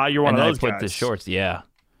sweatpants. You're one and of then those I put guys. the shorts. Yeah,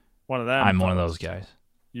 One of them. I'm one of those guys.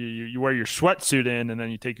 You wear your sweatsuit in, and then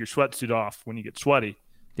you take your sweatsuit off when you get sweaty.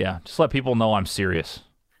 Yeah, just let people know I'm serious.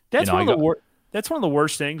 That's You know, one of I the That's one of the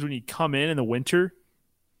worst things when you come in the winter.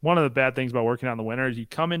 One of the bad things about working out in the winter is you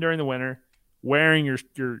come in during the winter wearing your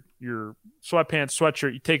sweatpants,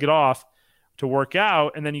 sweatshirt. You take it off to work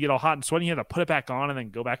out, and then you get all hot and sweaty. You have to put it back on and then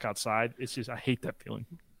go back outside. It's just I hate that feeling.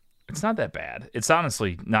 It's not that bad. It's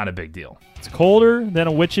honestly not a big deal. It's colder than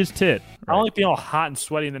a witch's tit. I don't like being all hot and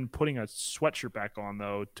sweaty and then putting a sweatshirt back on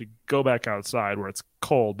though to go back outside where it's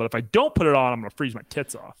cold. But if I don't put it on, I'm gonna freeze my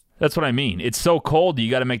tits off. That's what I mean. It's so cold, you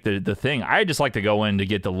got to make the thing. I just like to go in to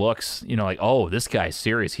get the looks, you know, like, oh, this guy's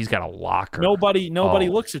serious. He's got a locker. Nobody Oh.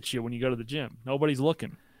 looks at you when you go to the gym. Nobody's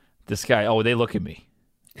looking. This guy, oh, they look at me.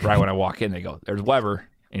 Right when I walk in, they go, there's Weber.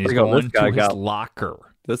 And he's They go, going "This guy to his got-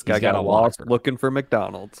 locker. This guy He's got, got a lost locker. looking for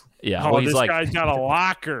McDonald's. Yeah. Oh, Well, he's this like, guy's got a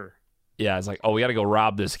locker. yeah, it's like, oh, we got to go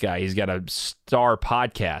rob this guy. He's got a star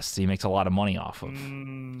podcast he makes a lot of money off of.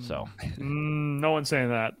 So, No one's saying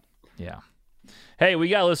that. yeah. Hey, we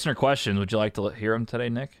got listener questions. Would you like to hear them today,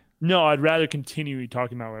 Nick? No, I'd rather continue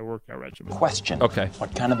talking about my workout regimen. Question. Okay.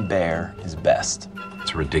 What kind of bear is best?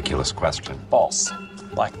 It's a ridiculous question. False.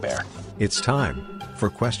 Black bear. It's time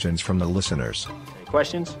for questions from the listeners.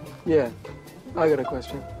 Questions? Yeah, I got a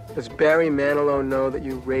question. Does Barry Manilow know that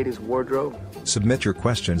you raid his wardrobe? Submit your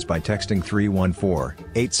questions by texting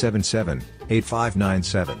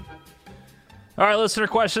 314-877-8597. All right, listener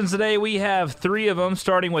questions today. We have 3 of them,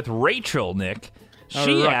 starting with Rachel, Nick.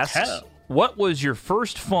 She asks, Raquel. what was your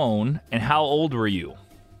first phone and how old were you?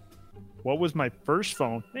 What was my first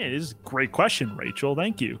phone? Man, this is a great question, Rachel.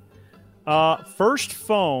 Thank you. First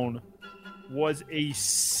phone was a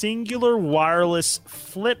singular wireless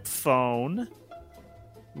flip phone,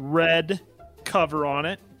 red cover on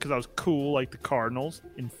it because I was cool like the Cardinals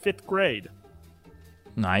in 5th grade.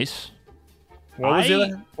 Nice. What was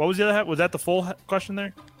the other? Was that the full question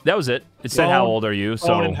there? That was it. It said, how Phone- old are you? Phone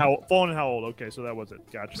So, and how old? Okay, so that was it.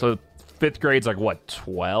 Gotcha. so 5th grade's like, what,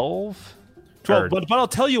 12? 12, Or- but I'll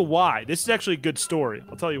tell you why. This is actually a good story.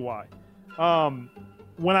 I'll tell you why.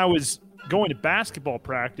 When I was going to basketball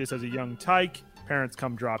practice as a young tyke, parents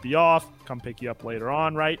come drop you off, come pick you up later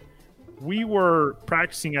on, right? We were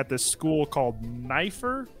practicing at this school called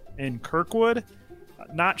Knifer in Kirkwood.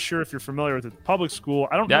 Not sure if you're familiar with the public school.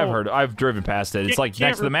 I don't Yeah, know. I've driven past it. It's like Can't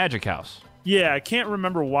next to the Magic House. Yeah, I can't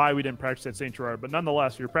remember why we didn't practice at St. Gerard, but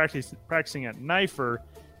nonetheless, we were practicing at Knifer,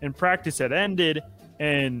 and practice had ended,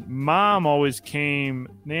 and Mom always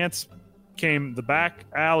Nance came the back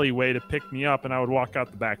alleyway to pick me up, and I would walk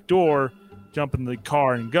out the back door, jump in the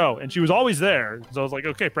car, and go. And she was always there. So I was like,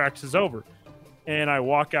 okay, practice is over. And I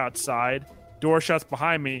walk outside, door shuts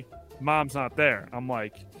behind me, mom's not there. I'm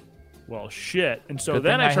like, well, shit. And so Good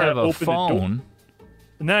then thing I try to have a open the door. phone.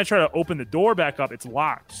 And then I try to open the door back up. It's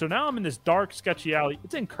locked. So now I'm in this dark, sketchy alley.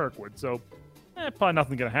 It's in Kirkwood, so probably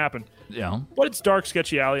nothing going to happen. Yeah. But it's dark,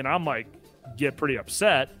 sketchy alley, and I'm like, get pretty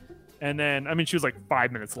upset. And then, I mean, she was like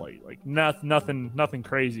 5 minutes late. Like, nothing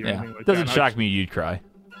crazy or Yeah. anything like Doesn't that. shock me you'd cry.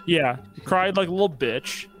 Yeah. Cried like a little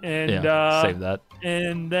bitch. And, Save that.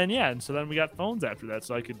 And then, and so then we got phones after that,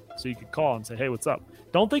 so you could call and say, hey, what's up?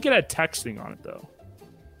 Don't think it had texting on it, though.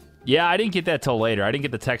 Yeah, I didn't get that till later. I didn't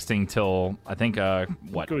get the texting till, I think,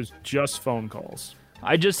 what? It was just phone calls.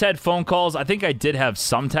 I just had phone calls. I think I did have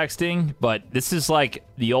some texting, but this is like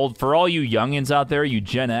the old, for all you youngins out there, you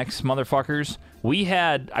Gen X motherfuckers,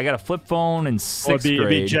 I got a flip phone in 6th It'd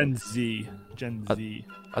grade. be Gen Z. Gen Z.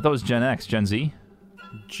 I thought it was Gen X. Gen Z?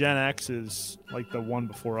 Gen X is like the one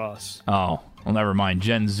before us. Oh, well, never mind.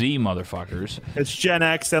 Gen Z motherfuckers. It's Gen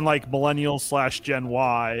X and like millennial/Gen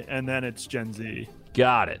Y, and then it's Gen Z.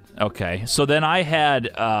 Got it. Okay. So then I had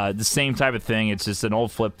the same type of thing. It's just an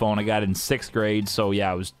old flip phone. I got it in 6th grade. So, yeah,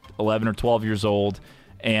 I was 11 or 12 years old.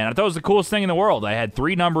 And I thought it was the coolest thing in the world. I had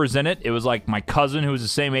 3 numbers in it. It was like my cousin who was the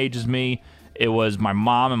same age as me. It was my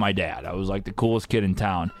mom and my dad. I was like the coolest kid in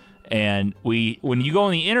town. And when you go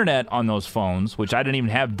on the internet on those phones, which I didn't even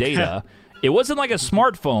have data, it wasn't like a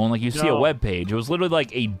smartphone like you see a web page. It was literally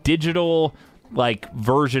like a digital like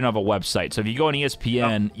version of a website. So if you go on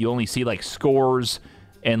ESPN, you only see like scores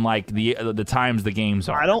and like the times the games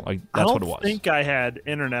are. That's what it was. I don't think I had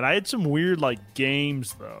internet. I had some weird like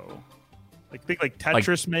games though. Like think like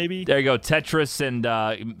Tetris maybe. There you go, Tetris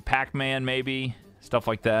and Pac-Man maybe, stuff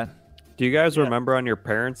like that. Do you guys remember on your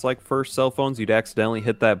parents' like first cell phones, you'd accidentally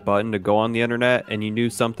hit that button to go on the internet, and you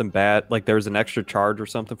knew something bad, like there was an extra charge or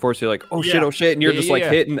something for us? You're like, oh shit, and you're just like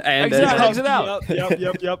hitting end. Exit out.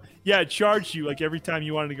 Yep. Yeah, it charged you like every time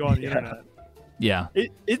you wanted to go on the internet. Yeah.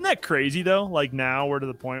 Isn't that crazy though? Like now we're to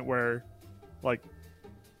the point where, like,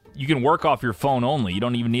 you can work off your phone only. You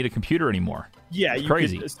don't even need a computer anymore. Yeah, it's you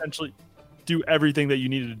crazy. could essentially do everything that you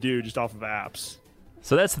needed to do just off of apps.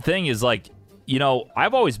 So that's the thing is like, you know,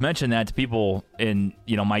 I've always mentioned that to people in,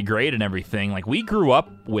 you know, my grade and everything. Like, we grew up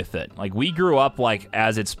with it. Like, we grew up, like,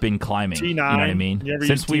 as it's been climbing. T9. You know what I mean?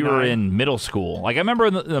 Since we were in middle school. Like, I remember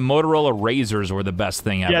the Motorola Razors were the best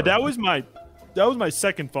thing ever. Yeah, that was my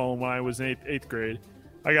second phone when I was in eighth grade.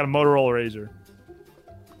 I got a Motorola Razor.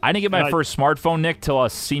 I didn't get my first smartphone, Nick, till a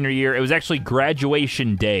senior year. It was actually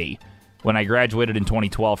graduation day when I graduated in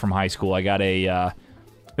 2012 from high school. I got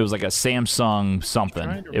it was like a Samsung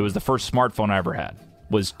something. It was the first smartphone I ever had.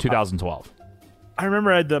 Was 2012. I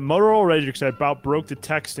remember I had the Motorola Razor because I about broke the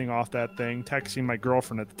texting off that thing, texting my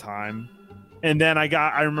girlfriend at the time. And then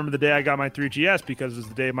I remember the day I got my 3GS because it was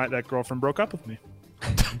the day that girlfriend broke up with me.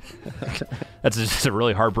 That's just a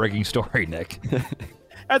really heartbreaking story, Nick.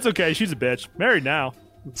 That's okay. She's a bitch. Married now.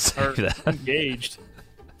 Or engaged,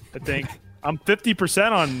 I think. I'm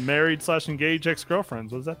 50% on married/engaged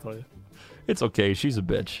ex-girlfriends. What does that tell you? It's okay. She's a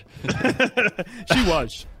bitch. She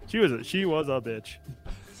was a bitch.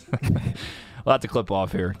 We'll have to clip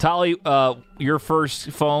off here. Tolly, your first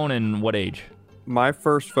phone and what age? My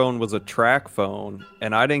first phone was a track phone,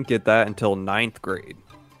 and I didn't get that until 9th grade.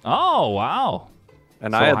 Oh, wow.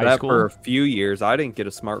 And So I had high that school? for a few years. I didn't get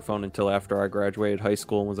a smartphone until after I graduated high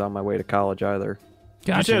school and was on my way to college either.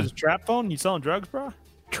 Did you say it was a trap phone? You selling drugs, bro?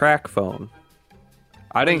 Track phone.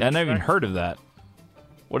 I never even heard of that.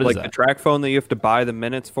 What is like that? the track phone that you have to buy the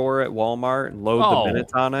minutes for at Walmart and load Oh. the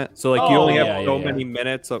minutes on it. So like you only have yeah, so yeah. many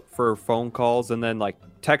minutes for phone calls, and then like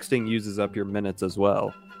texting uses up your minutes as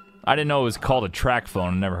well. I didn't know it was called a track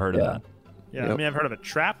phone. I never heard of that. Yeah, Yep. I mean, I've heard of a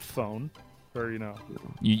trap phone, where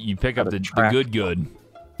You pick up the good.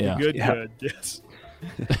 Yeah. good, yes.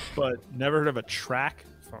 But never heard of a track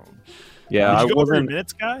phone. Yeah, Did you I go for a wasn't.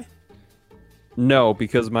 minutes guy? No,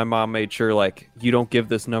 because my mom made sure like you don't give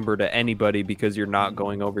this number to anybody because you're not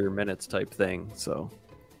going over your minutes type thing. So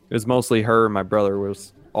it was mostly her and my brother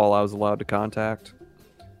was all I was allowed to contact.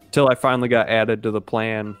 Till I finally got added to the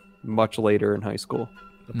plan much later in high school.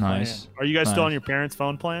 Nice. Are you guys still Nice. on your parents'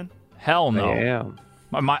 phone plan? Hell no. Yeah.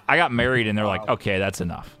 I got married and they're like, okay, that's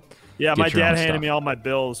enough. Yeah, Get my your own dad handed stuff. me all my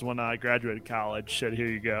bills when I graduated college. Said, "Here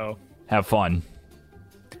you go." Have fun.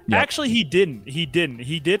 Yep. Actually, he didn't. He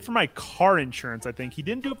did for my car insurance, I think. He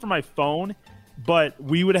didn't do it for my phone, but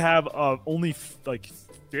we would have only like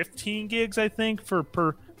 15 gigs, I think, for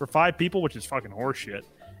 5 people, which is fucking horseshit.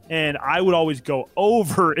 And I would always go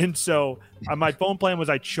over, and so my phone plan was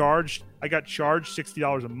I got charged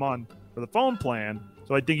 $60 a month for the phone plan.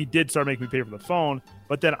 So I think he did start making me pay for the phone.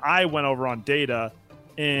 But then I went over on data,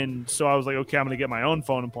 and so I was like, okay, I'm going to get my own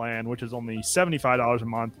phone plan, which is only $75 a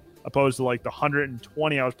month, opposed to like the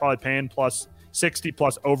 $120 I was probably paying plus 60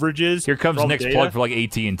 plus overages. Here comes Nick's plug for like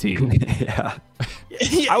AT&T. Yeah.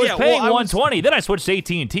 I was paying $120, then I switched to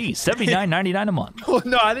AT&T, $79.99 a month. Well,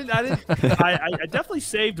 no, I didn't. I definitely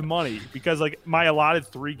saved money because like my allotted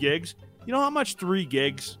 3 gigs. You know how much 3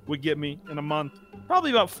 gigs would get me in a month?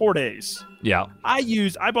 Probably about 4 days. Yeah.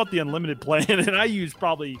 I bought the unlimited plan, and I used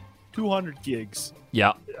probably 200 gigs.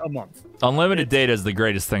 Yeah. A month. Unlimited data is the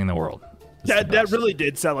greatest thing in the world. That really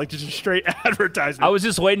did sound like just a straight advertisement. I was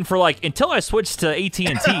just waiting for until I switched to AT&T,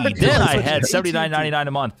 then I had $79.99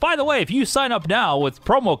 a month. By the way, if you sign up now with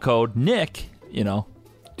promo code Nick, Do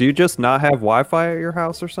you just not have Wi-Fi at your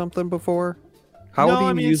house or something before? How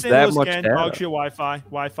would you use that much data? Dog shit Wi-Fi.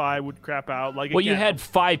 Wi-Fi would crap out. You had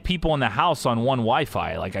 5 people in the house on one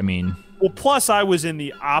Wi-Fi. Well, plus I was in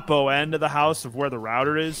the oppo end of the house of where the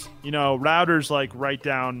router is. Router's like right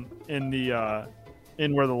down in the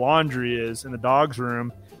in where the laundry is in the dog's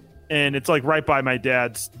room, and it's like right by my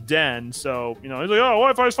dad's den. So he's like, oh,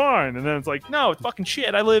 Wi-Fi's fine, and then it's like, no, it's fucking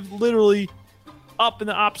shit. I live literally up in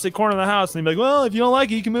the opposite corner of the house, and he'd be like, well, if you don't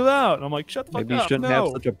like it, you can move out. And I'm like, shut the fuck up. Maybe you shouldn't have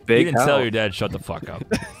such a big You didn't tell your dad shut the fuck up.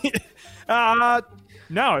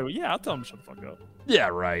 No, yeah, I'll tell him to shut the fuck up. Yeah,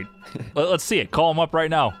 right. Let's see it. Call him up right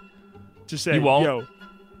now. Just say, You won't? yo,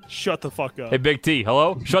 shut the fuck up. Hey, Big T,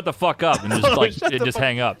 hello? Shut the fuck up. And just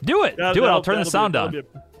hang up. Do it. Do it. I'll turn the sound down.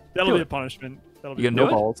 That'll be a punishment. You gonna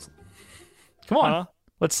do it? Come on. Huh?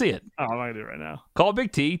 Let's see it. Oh, I'm not going to do it right now. Call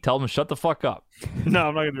Big T. Tell him to shut the fuck up. No,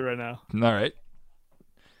 I'm not going to do it right now. All right.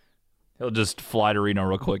 He'll just fly to Reno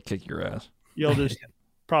real quick, kick your ass. You'll just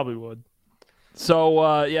probably would.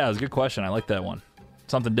 So, yeah, it was a good question. I like that one.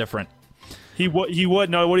 Something different. He would.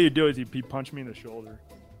 No, what he would do is he'd punch me in the shoulder.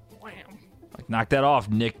 Wham. Knock that off,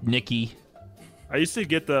 Nicky. I used to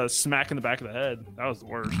get the smack in the back of the head. That was the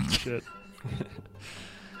worst. Shit.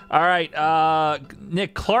 All right,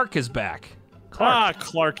 Nick Clark is back.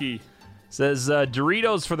 Clarky. Says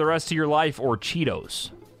Doritos for the rest of your life or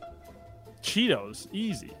Cheetos? Cheetos.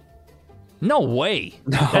 Easy. No way.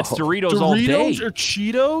 No. That's Doritos all day. Doritos or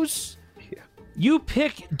Cheetos? You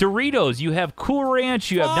pick Doritos. You have Cool Ranch.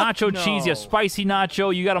 You have nacho cheese. You have spicy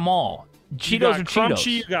nacho. You got them all. Cheetos or crunchy, Cheetos?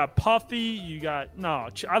 You got puffy. You got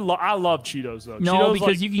I love Cheetos though. No, Cheetos,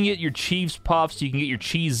 because you can get your Cheese Puffs. You can get your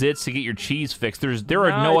Cheez-Its to get your cheese fix. There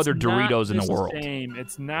are no other Doritos in the world.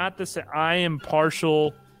 It's not the same. I am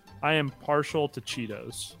partial to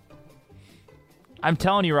Cheetos. I'm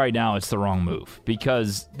telling you right now, it's the wrong move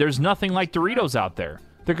because there's nothing like Doritos out there.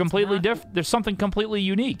 They're completely different. There's something completely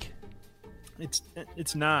unique.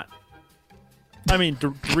 It's not. I mean,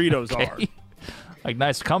 Doritos are. Like,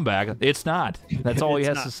 nice comeback. It's not. That's all he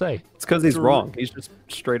has to say. It's because he's wrong. He's just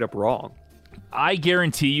straight up wrong. I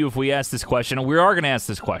guarantee you if we ask this question, and we are going to ask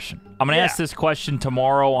this question. I'm going to ask this question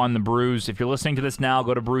tomorrow on the Brews. If you're listening to this now,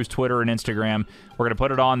 go to Brews Twitter and Instagram. We're going to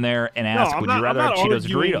put it on there and ask, would you rather have Cheetos or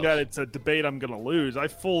Doritos? That it's a debate I'm going to lose. I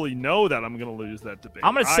fully know that I'm going to lose that debate.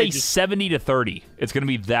 I'm going to say 70-30. It's going to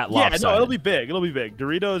be that lopsided. Yeah, no, it'll be big.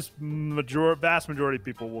 Doritos, vast majority of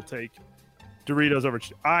people will take Doritos over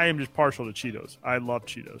Cheetos. I am just partial to Cheetos. I love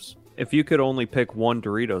Cheetos. If you could only pick one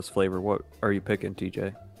Doritos flavor, what are you picking,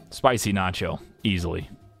 TJ? Spicy nacho, easily.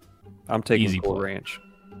 I'm taking Cool Ranch.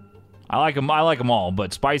 I like them all,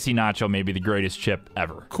 but spicy nacho may be the greatest chip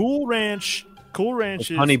ever. Cool Ranch is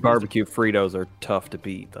honey barbecue Fritos are tough to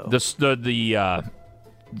beat though. The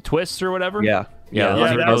twists or whatever. Yeah,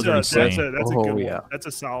 those are insane. That's a good one. That's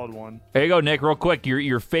a solid one. There you go, Nick. Real quick,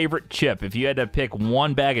 your favorite chip. If you had to pick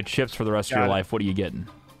one bag of chips for the rest of your life, what are you getting?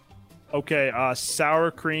 Okay,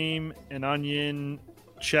 sour cream and onion,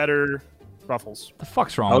 cheddar, Ruffles. The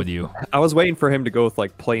fuck's wrong with you? I was waiting for him to go with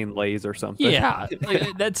like plain Lay's or something. Yeah,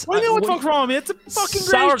 that's. What do you mean? What the fuck's wrong with me? It's a fucking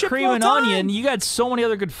sour chip cream and onion. You got so many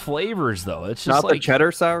other good flavors though. It's just not the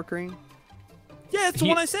cheddar sour cream. Yeah, it's the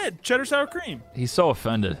one I said. Cheddar sour cream. He's so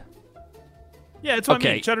offended. Yeah, it's what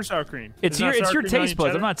I mean. Cheddar sour cream. It's your taste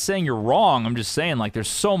buds. I'm not saying you're wrong. I'm just saying like there's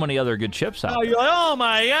so many other good chips out there. You're like, oh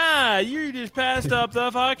my god, you just passed up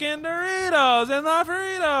the fucking Doritos and the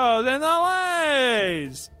Fritos and the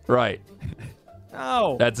Lay's. Right.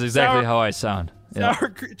 Oh, that's exactly how I sound.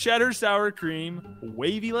 Cheddar sour cream,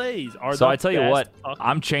 wavy Lay's are so I tell you what,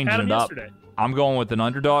 I'm changing it up. I'm going with an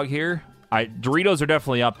underdog here. Doritos are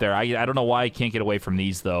definitely up there. I don't know why I can't get away from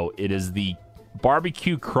these though. It is the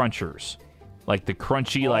barbecue crunchers, like the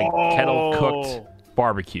crunchy, kettle cooked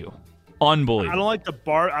barbecue. Unbelievable. I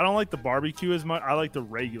don't like the barbecue as much. I like the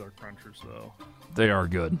regular crunchers though. They are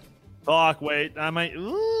good. Fuck, wait, I might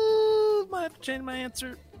have to change my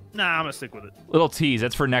answer. Nah, I'm gonna stick with it. Little tease.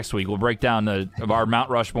 That's for next week. We'll break down our Mount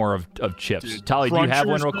Rushmore of chips. Dude, Tally, do you have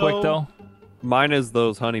one Crunchers, real quick though? Mine is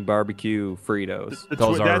those honey barbecue Fritos.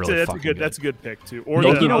 Those are really that's a fucking good. good. That's a good pick too. Or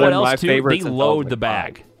No, the, you know what my else too? favorites They in load Celtic the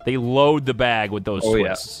bag. pie. They load the bag with those Oh, yeah.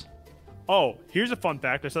 twists. Oh, here's a fun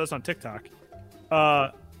fact. I saw this on TikTok.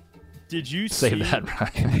 Did you Say see that,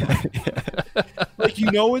 Ryan. like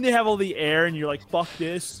when they have all the air and you're like, fuck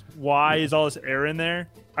this, why is all this air in there?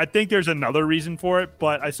 I think there's another reason for it,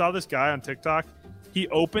 but I saw this guy on TikTok. He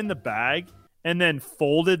opened the bag and then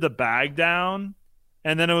folded the bag down,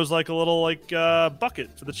 and then it was like a little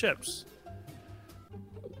bucket for the chips.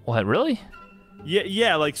 What, really?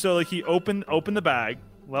 Yeah, like he opened the bag,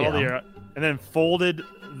 let all the Yeah. air out, and then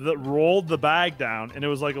rolled the bag down, and it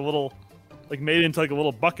was like a little made it into like a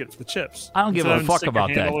little bucket for the chips. I don't give Instead a of fuck stick your about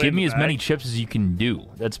hand all that. the way Give in me the as bag. many chips as you can do.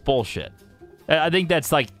 That's bullshit. I think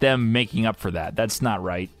that's like them making up for that. That's not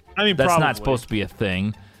right. I mean, That's probably. not supposed to be a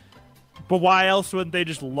thing. But why else wouldn't they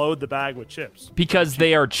just load the bag with chips? Because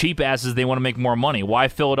they are cheap asses. They want to make more money. Why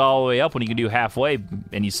fill it all the way up when you can do halfway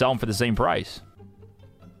and you sell them for the same price?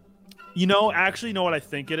 Actually, you know what I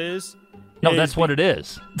think it is? No, that's what it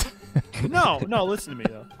is. No, listen to me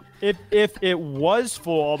though. If it was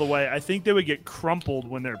full all the way, I think they would get crumpled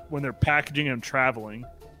when they're packaging them traveling.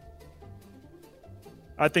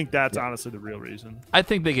 I think that's honestly the real reason. I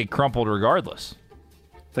think they get crumpled regardless.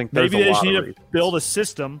 I think there's Maybe a they just lot need of to reasons. build a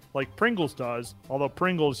system like Pringles does. Although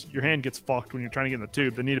Pringles, your hand gets fucked when you're trying to get in the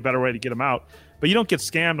tube. They need a better way to get them out. But you don't get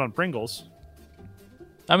scammed on Pringles.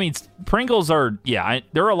 I mean, Pringles are,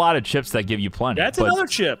 there are a lot of chips that give you plenty. That's but another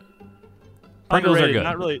chip. Pringles are Underrated, good.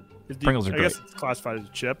 Not really. Pringles are I guess great. it's classified as a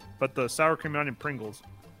chip, but the sour cream and onion Pringles.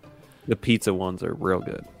 The pizza ones are real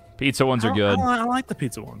good. Pizza ones are good. I don't like the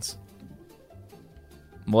pizza ones.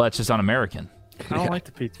 Well, that's just un-American. I don't like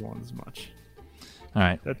the pizza ones as much. All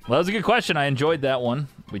right. Well, that was a good question. I enjoyed that one.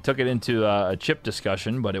 We took it into a chip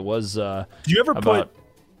discussion, but it was Do you ever about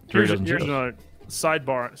put here's Doritos and Cheetos. another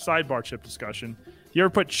sidebar chip discussion. Do you ever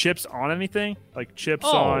put chips on anything? Like chips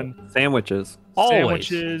on Sandwiches. Always.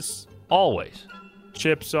 sandwiches, Always.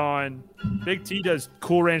 chips on Big T does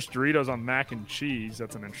Cool Ranch Doritos on mac and cheese.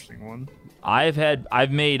 That's an interesting one.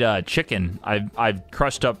 I've made chicken. I've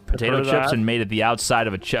crushed up potato heard of chips that. and made it the outside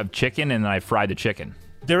of a chicken, and then I fried the chicken.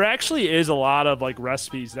 There actually is a lot of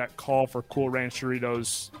recipes that call for Cool Ranch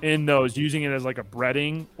Doritos in those, using it as like a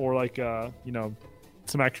breading or like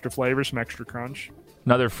some extra flavor, some extra crunch.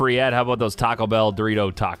 Another free ad. How about those Taco Bell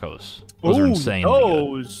Dorito tacos? Those are Ooh, insanely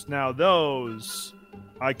good. those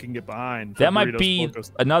I can get behind. That might Doritos be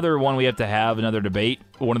Locos. another one we have to have, another debate.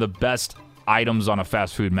 One of the best items on a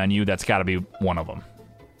fast food menu. That's got to be one of them.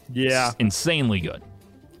 Yeah, It's insanely good.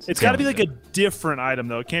 it's got to be insanely like a different item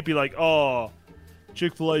though. It can't be like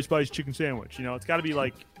Chick-fil-A spicy chicken sandwich. It's got to be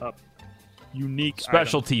like a unique item.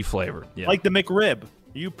 specialty flavor. Yeah. like the McRib. Are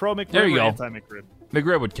you pro McRib There you or go. anti McRib?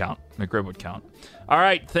 McRib would count. McRib would count. All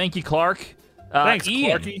right. Thank you, Clark. Thanks,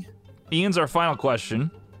 Ian. Clarky. Ian's our final question.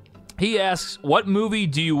 He asks, what movie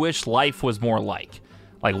do you wish life was more like?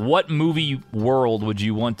 Like, what movie world would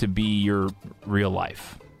you want to be your real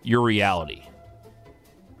life, your reality?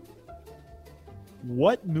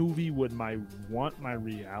 What movie would want my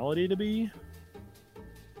reality to be?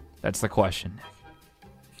 That's the question.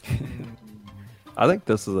 I think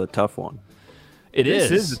this is a tough one.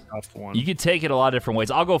 This is a tough one. You could take it a lot of different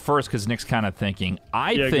ways. I'll go first because Nick's kind of thinking.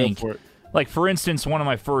 I Yeah, go think, for it. like, for instance, one of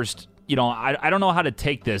my first, I don't know how to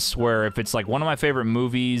take this, where if it's like one of my favorite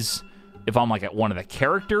movies, if I'm like at one of the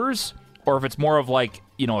characters, or if it's more of like,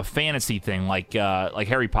 a fantasy thing, like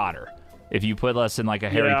Harry Potter. If you put us in like a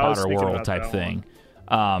Harry I was Potter thinking world about type that thing.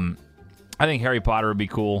 I think Harry Potter would be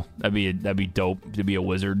cool. That'd be dope to be a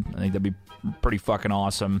wizard. I think that'd be pretty fucking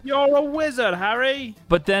awesome. You're a wizard, Harry.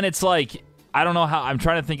 But then it's like, I don't know how, I'm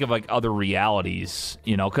trying to think of like other realities,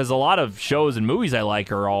 because a lot of shows and movies I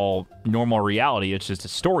like are all normal reality. It's just a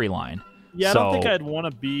storyline. Yeah, I So- don't think I'd want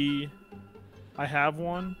to be. I have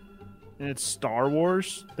one, and it's Star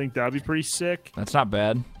Wars. I think that'd be pretty sick. That's not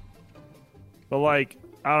bad. But like,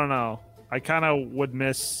 I don't know. I kind of would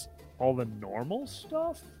miss all the normal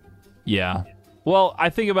stuff. Yeah. Well, I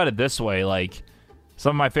think about it this way, like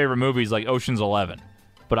some of my favorite movies like Ocean's 11,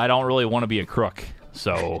 but I don't really want to be a crook.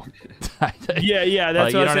 So Yeah, that's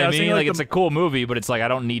like, you what know what I was I saying. mean? Like, it's a cool movie, but it's like I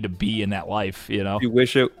don't need to be in that life, You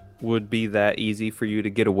wish it would be that easy for you to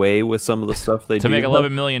get away with some of the stuff they to do. make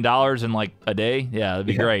 $11 million in like a day. Yeah, that'd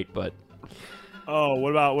be great, but Oh,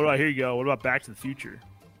 what about here you go? What about Back to the Future?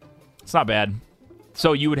 it's not bad.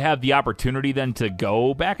 So you would have the opportunity then to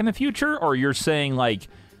go back in the future, or you're saying like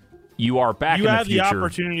you are back You in have the future? the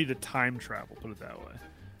opportunity to time travel. Put it that way.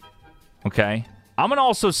 Okay. I'm gonna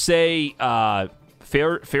also say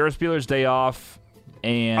Ferris Bueller's Day Off,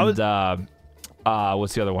 and what's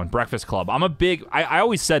the other one? Breakfast Club. I'm a big. I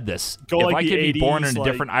always said this. If like I the could be born 80s, in a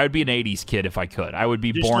like- different, I would be an '80s kid if I could. I would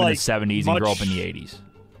be Just born in like the '70s and grow up in much- the '80s.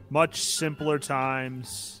 Much simpler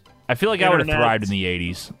times. I feel like I would have Internet. thrived in the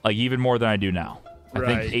 '80s, like even more than I do now. I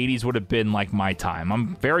Right. think '80s would have been like my time.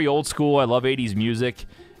 I'm very old school. I love '80s music,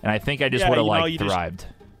 and I think I just would have like thrived.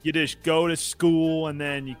 You just go to school and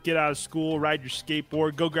then you get out of school, ride your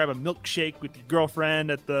skateboard, go grab a milkshake with your girlfriend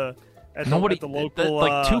at the local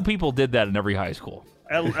like two people did that in every high school.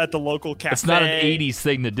 at the local cafe. It's not an '80s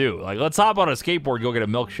thing to do. Like, let's hop on a skateboard, and go get a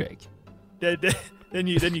milkshake. Then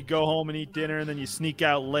you go home and eat dinner, and then you sneak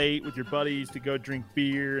out late with your buddies to go drink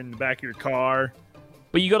beer in the back of your car.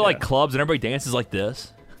 But you go to like clubs and everybody dances like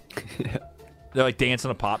this. They're like dancing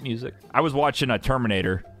to pop music. I was watching a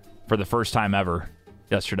Terminator for the first time ever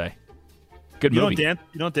yesterday. Good You movie. don't dance.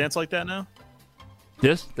 You don't dance like that now.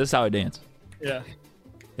 This is how I dance. Yeah.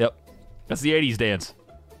 Yep, that's the '80s dance.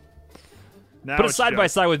 Now Put it it's side by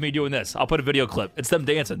just- side with me doing this. I'll put a video clip. It's them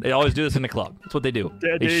dancing. They always do this in the club. That's what they do.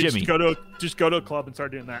 They shimmy. Just go to a club and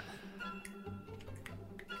start doing that.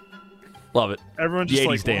 Love it. Everyone The just 80s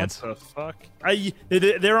like, dance. what the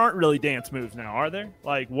fuck? There aren't really dance moves now, are there?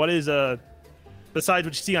 Like, what is besides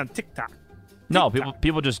what you see on TikTok? No,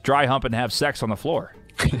 people just dry hump and have sex on the floor.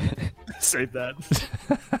 Save that.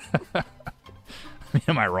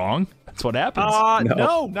 Am I wrong? That's what happens.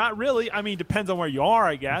 No, not really. I mean, depends on where you are,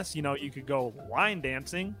 I guess. You know, you could go line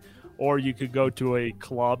dancing, or you could go to a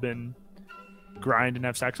club and grind and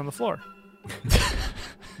have sex on the floor.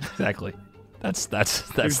 Exactly. That's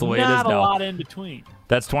There's the way it is not a now. lot in between.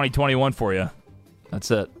 That's 2021 for you.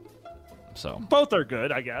 That's it. So Both are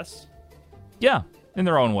good, I guess, yeah, in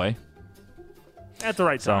their own way. at the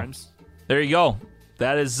right So, times. There you go.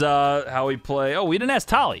 That is how we play. Oh, we didn't ask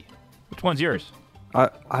Tolly. Which one's yours? I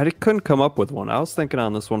couldn't come up with one. I was thinking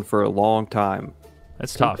on this one for a long time.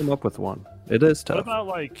 That's Couldn't tough. come up with one. It is What tough. about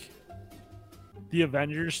like the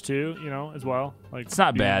Avengers too? You know, as well. Like It's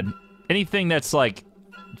not being- bad. Anything that's like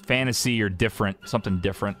fantasy or different, something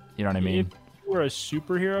different. You know what I mean? If you were a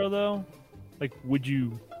superhero, though, like, would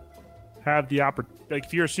you have the like,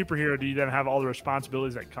 if you're a superhero, do you then have all the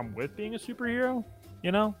responsibilities that come with being a superhero?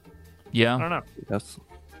 You know, I Yeah. don't know. Yes.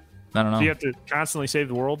 I don't Do you know. have to constantly save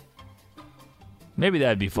the world? Maybe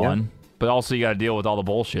that'd be fun. But also, you got to deal with all the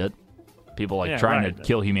bullshit. People like Yeah, trying right. to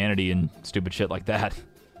kill humanity and stupid shit like that.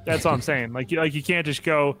 That's what I'm saying. Like you can't just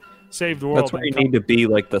go save the world. That's why and you come- need to be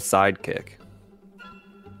like the sidekick.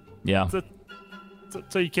 Yeah.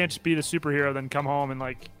 So you can't just be the superhero, then come home and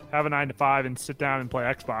like have a 9 to 5 and sit down and play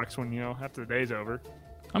Xbox when after the day's over.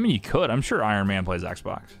 I mean, you could. I'm sure Iron Man plays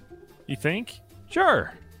Xbox. You think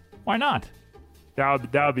Sure. Why not?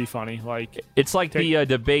 that would be funny? Like, It's like the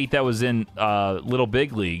debate that was in Little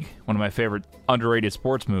Big League, one of my favorite underrated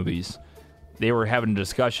sports movies. They were having a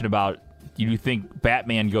discussion about, do you think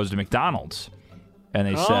Batman goes to McDonald's? And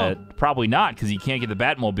they said, probably not, because he can't get the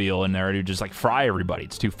Batmobile in there to just like fry everybody.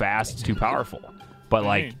 It's too fast, it's too powerful. But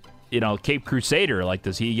like, Cape Crusader, like,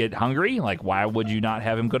 does he get hungry? Like, why would you not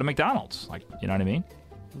have him go to McDonald's? Like, you know what I mean?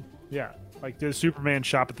 yeah, like does Superman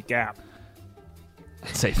shop at the Gap?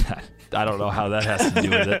 Say that. I don't know how that has to do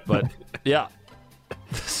with it, but yeah.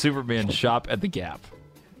 Superman shop at the Gap.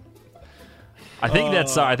 I think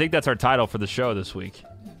that's our title for the show this week.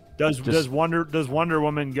 Does Wonder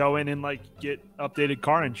Woman go in and like get updated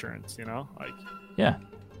car insurance? Like Yeah.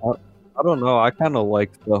 I don't know. I kind of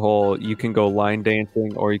like the whole you can go line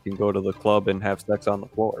dancing or you can go to the club and have sex on the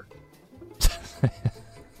floor.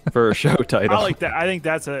 For a show title. I like that. I think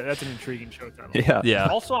that's an intriguing show title. Yeah. Yeah.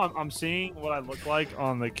 Also, I'm seeing what I look like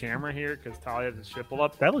on the camera here because Tali has his shit pulled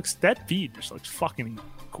up. That feed just looks fucking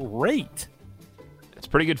great. It's a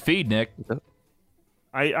pretty good feed, Nick.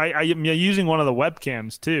 I am using one of the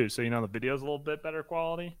webcams too, so the video's a little bit better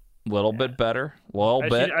quality. Little bit better. Well, I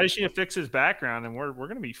bit. just need to fix his background, and we're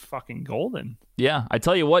gonna be fucking golden. Yeah. I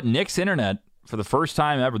tell you what, Nick's internet, for the first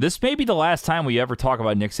time ever, this may be the last time we ever talk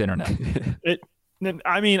about Nick's internet.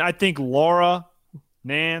 I think Laura,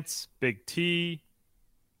 Nance, Big T,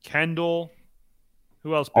 Kendall,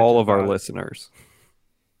 who else? All of our bitched about it? listeners.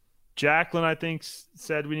 Jacqueline, I think,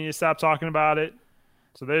 said we need to stop talking about it.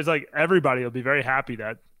 So there's like everybody will be very happy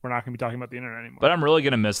that we're not going to be talking about the internet anymore. But I'm really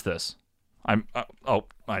going to miss this. Volume's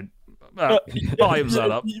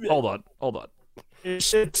not up. Hold on. It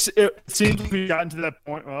seems we've gotten to that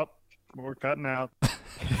point. Well, we're cutting out.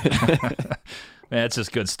 Man, it's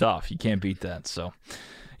just good stuff. You can't beat that. So,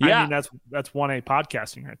 yeah. I mean, that's 1A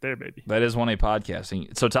podcasting right there, baby. That is 1A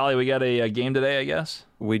podcasting. So, Tali, we got a game today, I guess?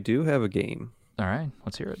 We do have a game. All right.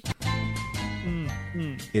 Let's hear it.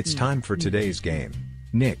 It's time for today's game.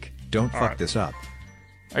 Nick, don't fuck right. this up.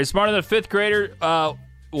 Are you smarter than a fifth grader?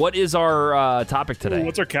 What is our topic today? Ooh,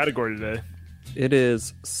 what's our category today? It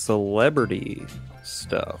is celebrity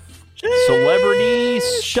stuff. Celebrity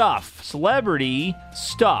stuff. Celebrity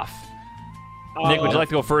stuff. Nick, would you like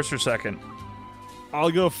to go first or second? I'll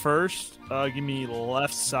go first. Give me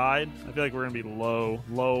left side. I feel like we're gonna be low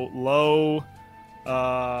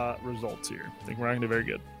results here. I think we're not gonna do very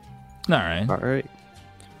good. All right. All right.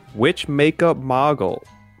 Which makeup mogul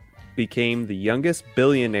became the youngest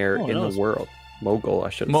billionaire in the world? Mogul, I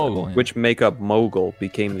should have Mogul, said. yeah. Which makeup mogul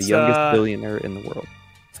became the youngest billionaire in the world?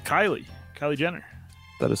 It's Kylie Jenner.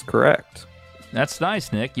 That is correct. That's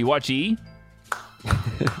nice, Nick. You watch E?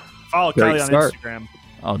 Follow Great Kylie on start. Instagram.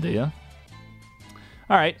 Oh, do you?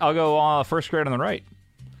 All right, I'll go first grade on the right.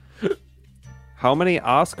 How many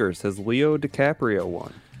Oscars has Leo DiCaprio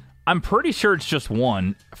won? I'm pretty sure it's just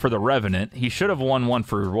one for The Revenant. He should have won one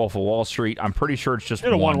for Wolf of Wall Street. I'm pretty sure it's just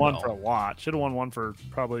Should have one. won one though. for a lot. Should have won one for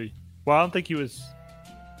probably. Well, I don't think he was.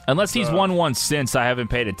 Unless he's won one since, I haven't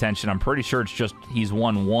paid attention. I'm pretty sure it's just he's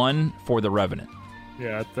won one for The Revenant.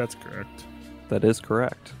 Yeah, that's correct. That is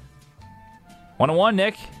correct. 1-1,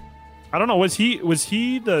 Nick. I don't know. Was he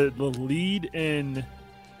the lead in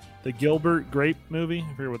the Gilbert Grape movie?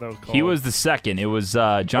 I forget what that was called. He was the second. It was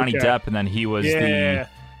Johnny Okay. Depp, and then he was the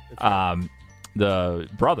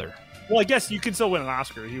brother. Well, I guess you can still win an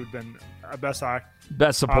Oscar. He would have been best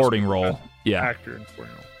Best supporting Oscar, role. best Yeah. actor in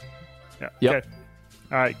supporting role. Yeah. Yep. Okay.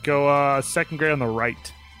 All right. Go second grade on the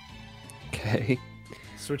right. Okay.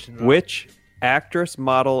 Switching. it up. Which actress,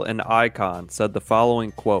 model, and icon said the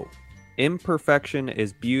following quote? Imperfection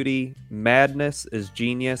is beauty, madness is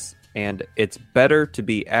genius, and it's better to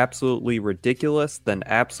be absolutely ridiculous than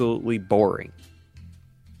absolutely boring.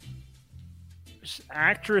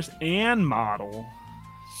 Actress and model.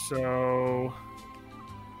 So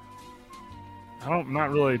I'm not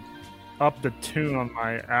really up to tune on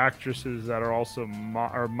my actresses that are also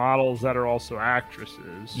or models that are also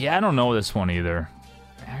actresses. Yeah, I don't know this one either.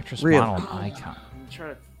 Actress, Really? model, and icon. I'm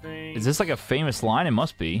trying to think. Is this like a famous line? It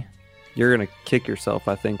must be. You're going to kick yourself,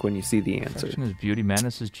 I think, when you see the answer. Perfection is beauty,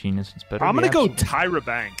 madness is genius. It's better. I'm to be gonna go absolute- Tyra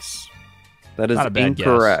Banks. That is Not a bad guess.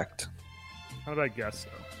 incorrect. How did I guess so?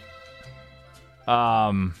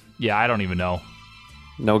 Yeah, I don't even know.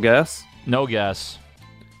 No guess? No guess.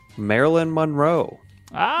 Marilyn Monroe.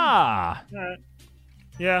 Ah, All right.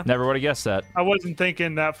 Yeah, never would have guessed that. I wasn't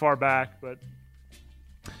thinking that far back, but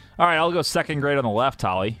All right, I'll go second grade on the left,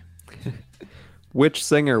 Holly. Which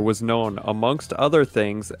singer was known, amongst other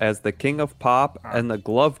things, as the King of Pop and the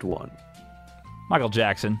Gloved One? Michael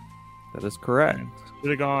Jackson. That is correct.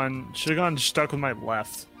 should have gone stuck with my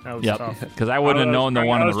left. That was Yep, tough. because I wouldn't have was known the trying-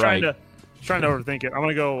 one I on was the trying right. trying to overthink it. I'm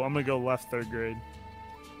gonna go left third grade.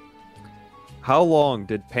 How long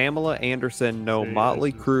did Pamela Anderson know Jesus.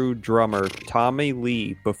 Motley Crue drummer Tommy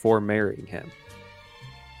Lee before marrying him?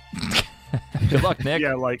 Good luck, Nick.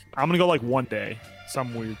 Yeah, like I'm gonna go like one day,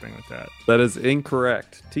 some weird thing like that. That is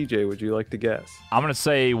incorrect. TJ, would you like to guess? I'm gonna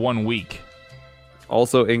say 1 week.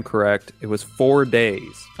 Also incorrect. It was 4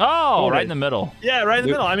 days. Oh, 4 right days. in the middle. Yeah, right in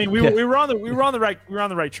the middle. I mean, we were on the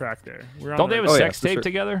right track there. We were on Don't the they have right a Oh, yeah, sex for tape sure.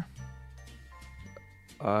 together?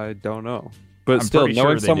 I don't know. But I'm still, pretty sure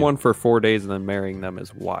knowing they someone for 4 days and then marrying them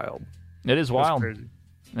is wild. It is That's wild. crazy.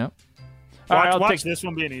 Yep. All right, I'll Watch take this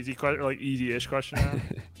one be an easy question, like easy-ish question. now.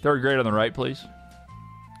 third grade on the right, please.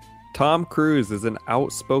 Tom Cruise is an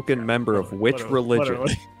outspoken member of which religion?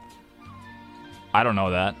 Literally. I don't know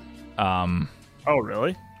that. Oh,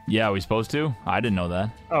 really? Yeah, are we supposed to? I didn't know that.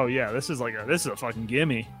 Oh, yeah. This is a fucking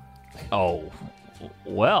gimme. Oh,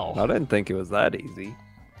 well, I didn't think it was that easy.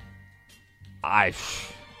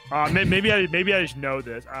 Maybe I just know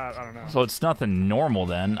this. I don't know. So it's nothing normal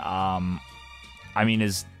then. I mean,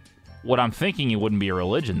 is what I'm thinking? It wouldn't be a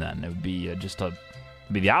religion then. It would be it'd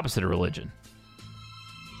be the opposite of religion.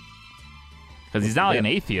 Because he's not like an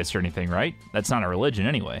atheist or anything, right? That's not a religion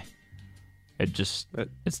anyway. It's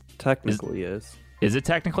Technically is. Is it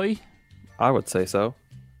technically? I would say so.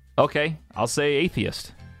 Okay, I'll say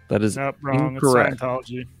atheist. That is Nope, wrong. incorrect. It's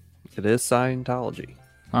Scientology. It is Scientology.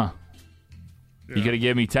 Huh. Yeah. You could have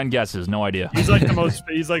given me 10 guesses. No idea. He's like the most.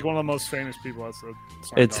 He's like one of the most famous people. That's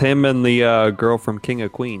It's him and the girl from King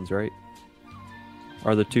of Queens, right?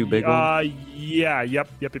 Are the two big ones? Yeah. Yep.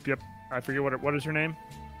 I forget what is her name.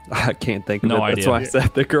 I can't think of No it. That's idea. why I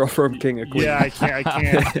said the girl from King of Queens. Yeah, I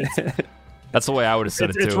can't. That's the way I would have said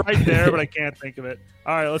It's, it it's too. right there, but I can't think of it.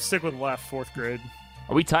 All right, let's stick with left, fourth grade.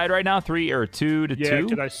 Are we tied right now? 2 to Yeah, 2?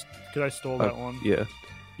 because I stole that one. Yeah.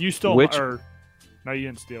 You stole Which- or no, you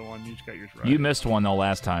didn't steal one. You just got yours right. You missed one though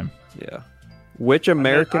last time. Yeah. Which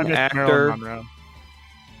American I missed actor? Marilyn Monroe.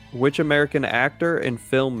 Which American actor and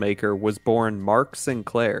filmmaker was born Mark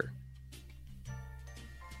Sinclair?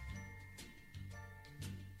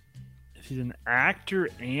 If he's an actor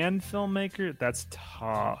and filmmaker, that's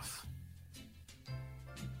tough.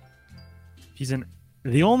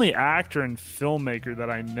 The only actor and filmmaker that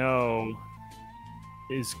I know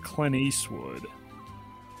is Clint Eastwood.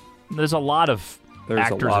 There's a lot of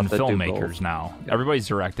actors and that do filmmakers both. now. Everybody's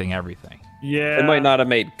directing everything. Yeah, They might not have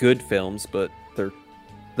made good films, but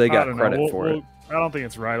they I got don't know. credit for it. I don't think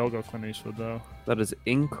it's right. I'll go Clint Eastwood though. That is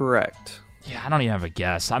incorrect. Yeah, I don't even have a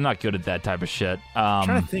guess. I'm not good at that type of shit. I'm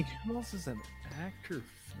trying to think who else is an actor.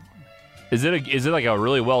 Is it like a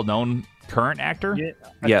really well known current actor? Yeah,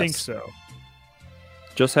 I Yes. think so.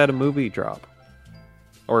 Just had a movie drop,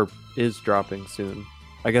 or is dropping soon.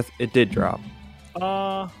 I guess it did drop. Wait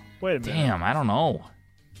a minute. Damn, I don't know.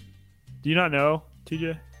 Do you not know,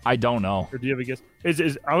 TJ? I don't know. Or do you have a guess?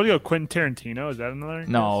 Is I want to go Quentin Tarantino. Is that another?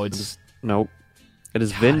 No, guess? it's Nope. It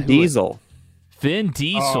is God, Vin who is- Diesel. Vin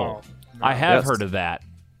Diesel. Oh, no. I have Yes. heard of that.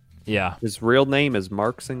 Yeah, His real name is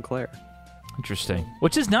Mark Sinclair. interesting.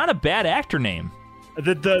 Which is not a bad actor name.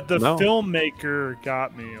 The No. filmmaker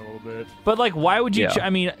got me a little bit. But like, why would you? Yeah. I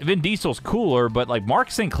mean, Vin Diesel's cooler, but like Mark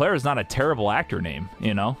Sinclair is not a terrible actor name.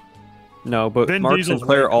 You know? No, but Vin Mark Diesel's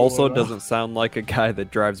Sinclair way cooler, also though. doesn't sound like a guy that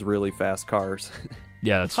drives really fast cars.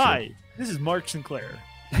 Yeah, that's true. Hi, this is Mark Sinclair.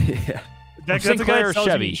 Yeah. That's Sinclair the guy that sells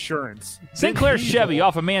you Chevy. insurance. Sinclair Vin Chevy Diesel-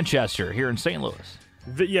 off of Manchester here in St. Louis.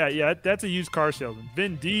 Yeah, that's a used car salesman.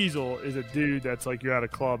 Vin Diesel is a dude that's like you're at a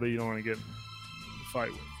club that you don't want to get in a fight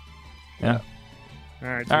with. Yeah. All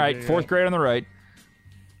right. All right, fourth grade on the right.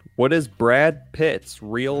 What is Brad Pitt's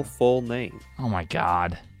real full name? Oh my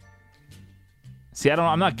God. See,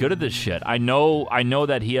 I'm not good at this shit. I know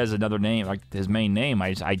that he has another name, like his main name.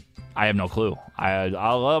 I have no clue. I'm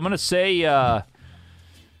gonna say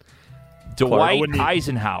Dwight wouldn't even-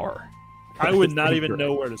 Eisenhower. I would not even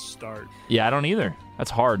know where to start. Yeah, I don't either. That's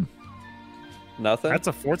hard. Nothing? That's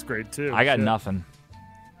a fourth grade too. I got Shit. nothing.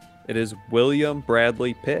 It is William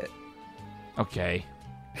Bradley Pitt. Okay.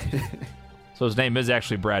 So his name is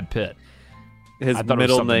actually Brad Pitt. His I thought it was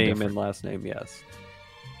middle something name different. and last name, yes.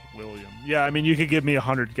 William. Yeah, I mean you could give me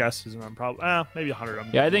 100 guesses and I'm probably maybe 100. I'm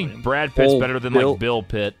Yeah, I think William. Brad Pitt's Oh, better than Bill- like Bill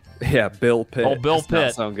Pitt. Yeah, Bill Pitt. Oh, Bill Does not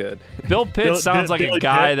Pitt. sound good. Bill Pitt sounds like a Billy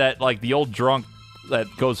guy Pitt? that like the old drunk that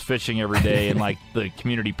goes fishing every day in like the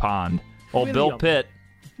community pond. Oh, Bill William. Pitt.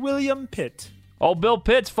 William Pitt. Oh, Bill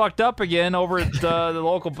Pitt's fucked up again over at the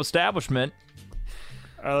local establishment.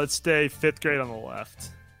 Let's stay fifth grade on the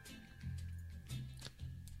left.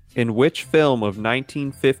 In which film of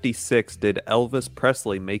 1956 did Elvis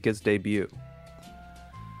Presley make his debut?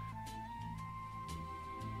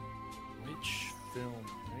 Which film?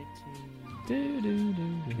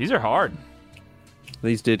 19... These are hard.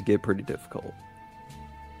 These did get pretty difficult.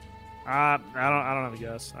 I don't have a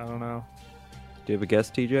guess. I don't know. Do you have a guess,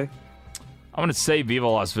 TJ? I'm gonna say Viva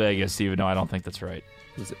Las Vegas, even though I don't think that's right.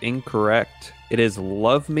 It's incorrect. It is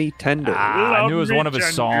Love Me Tender. I knew it was Love one of his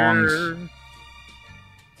me songs. tender.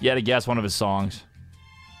 You had to guess one of his songs.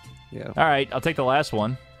 Yeah. All right, I'll take the last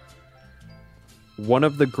one. One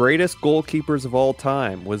of the greatest goalkeepers of all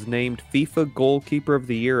time was named FIFA Goalkeeper of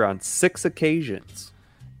the Year on 6 occasions.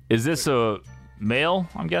 Is this a male?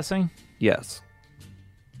 I'm guessing. Yes.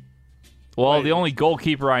 Well, Wait. the only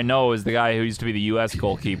goalkeeper I know is the guy who used to be the U.S.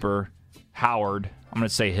 goalkeeper, Howard. I'm gonna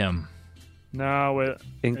say him. No, wait.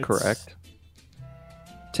 Incorrect.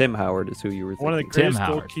 Tim Howard is who you were thinking. One of the Tim greatest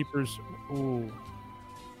Howard. goalkeepers. Ooh.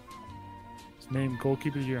 His name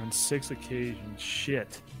goalkeeper of the year on 6 occasions.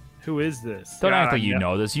 Shit. Who is this? Don't act God, like you yeah.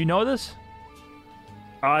 know this. You know this?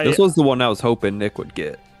 This was the one I was hoping Nick would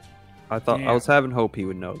get. I Damn. was having hope he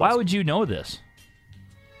would know this. Why would you know this?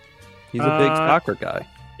 He's a big soccer guy.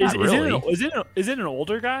 Is, Not is, really. is it an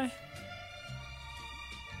older guy?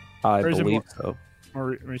 I Or is it believe more-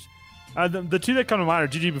 so. Or the two that come to mind are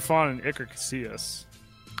Gigi Buffon and Iker Casillas.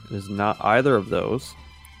 It is not either of those.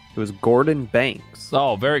 It was Gordon Banks.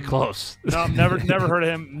 Oh, very close. No, never heard of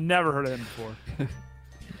him. Never heard of him before.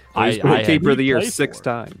 He's I goalkeeper of the year Play 6 for?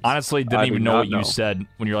 times. honestly didn't I even do know not what you know. said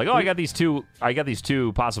when you're like, "Oh, I got these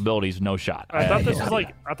two possibilities, no shot." I thought this had was no like.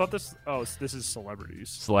 idea. I thought this. Oh, this is celebrities.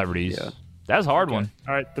 Celebrities. Yeah. That's a hard one.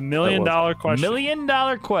 All right, the $1 million question. $1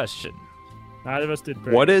 million question. Neither of us did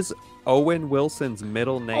great. What is Owen Wilson's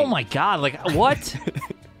middle name? Oh my god! Like what?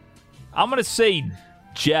 I'm gonna say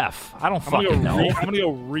Jeff. I don't I'm gonna fucking go. know. I'm gonna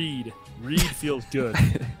go Reed. Reed feels good.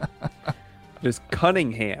 It is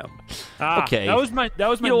Cunningham. Okay. That was my.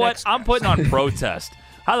 You know what? next I'm guess. putting on protest.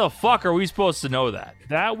 How the fuck are we supposed to know that?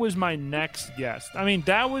 That was my next guess. I mean,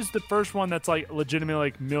 that was the first one that's like legitimately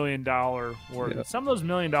like $1 million worth. Yeah. Some of those $1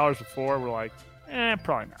 million before were like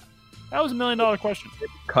Probably not. That was $1 million question.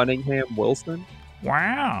 Cunningham Wilson.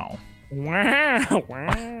 Wow. Wow.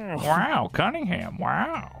 Wow. Cunningham.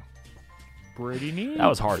 Wow. Pretty neat. That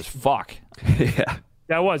was hard as fuck. Yeah.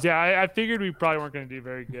 That was, yeah. I figured we probably weren't going to do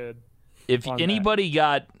very good. If on anybody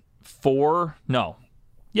got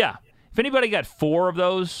if anybody got 4 of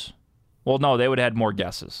those, well, no, they would have had more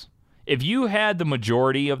guesses. If you had the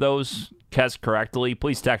majority of those guessed correctly,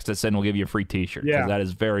 please text us and we'll give you a free T-shirt because that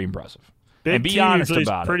is very impressive. Big and be T honest usually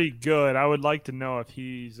about is it. pretty good. I would like to know if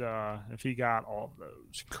he got all of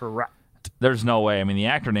those correct. There's no way. I mean, the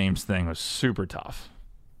actor names thing was super tough.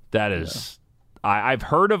 That is, I've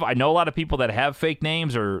heard of. I know a lot of people that have fake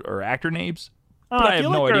names or actor names, but I have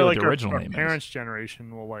no idea what the original name parents' is.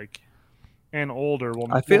 generation will and older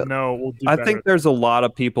will I feel- know. We'll do I better. think there's a lot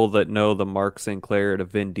of people that know the Mark Sinclair to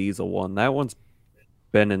Vin Diesel one. That one's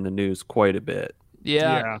been in the news quite a bit.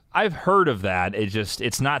 Yeah, I've heard of that.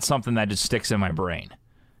 It's not something that just sticks in my brain.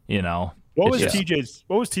 You know, What was It's just-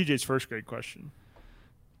 TJ's first grade question?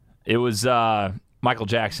 It was Michael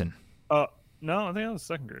Jackson. No, I think that was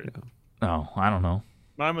second grade. Oh, I don't know.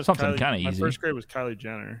 Mine was Something Kylie- kinda My easy. first grade was Kylie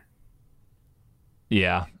Jenner.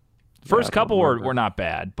 Yeah, first I don't couple remember. were not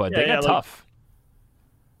bad, but Yeah, they got yeah, like- tough.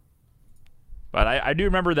 But I do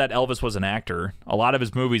remember that Elvis was an actor. A lot of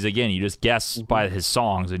his movies, again, you just guess by his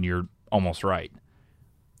songs and you're almost right.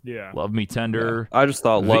 Yeah. Love Me Tender. I just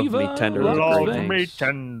thought "Love Viva Me Tender" was Las a great Love Vegas. name. me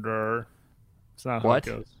tender. It's not What?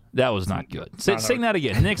 how it goes. That was not good. Not how Sing it- that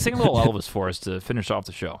again. Nick, sing a little Elvis for us to finish off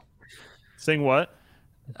the show. Sing what?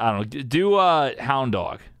 I don't know. Do Hound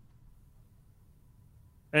Dog.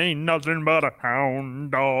 Ain't nothing but a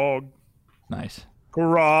hound dog Nice.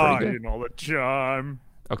 crying all the time.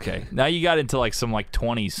 Okay. Now you got into like some like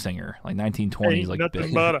 20s singer, like 1920s, Ain't like nothing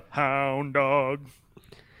big. but a hound dog.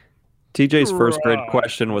 TJ's first grade Right.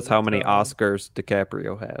 question was how many Oscars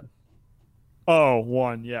DiCaprio had. Oh,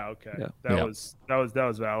 one. Yeah. Okay. Yeah. That Yeah.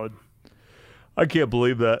 was valid. I can't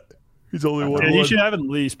believe that. He's only Yeah, you should have at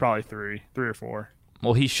least probably three or four.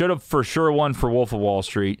 Well, he should have for sure won for Wolf of Wall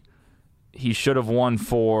Street. He should have won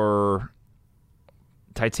for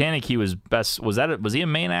Titanic. He was best. Was he a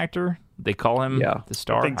main actor? They call him the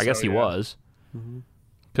star. think I guess so, he yeah. was.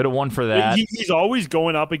 Could have won for that. He's always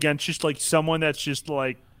going up against just like someone that's just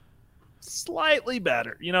like slightly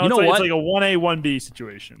better. You know, You know it's what? like a 1A, 1B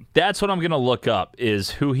situation. That's what I'm gonna look up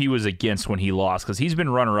is who he was against when he lost because he's been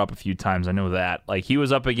runner up a few times. I know that. Like he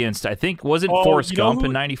was up against. I think was it Forrest you know Gump who-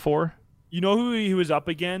 in '94? You know who he was up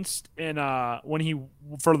against when he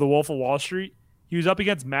for the Wolf of Wall Street? He was up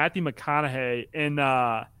against Matthew McConaughey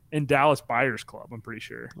in Dallas Buyers Club. I'm pretty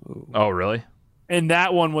sure. Oh, really? And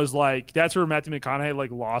that one was like that's where Matthew McConaughey like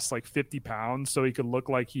lost like 50 pounds so he could look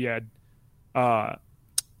like he had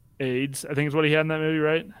AIDS. I think is what he had in that movie,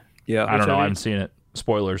 right? Yeah, I don't know. HIV? I haven't seen it.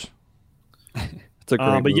 Spoilers. it's a great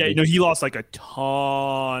But movie. yeah, you know, he lost like a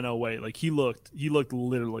ton of weight. Like he looked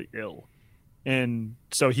literally ill, and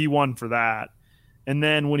so he won for that. And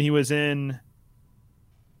then when he was in,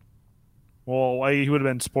 he would have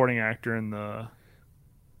been supporting actor in the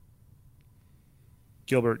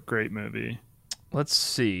Gilbert Grape movie. Let's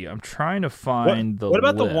see. I'm trying to find the. What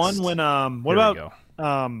about list. the one when What Here we about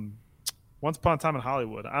go. Once Upon a Time in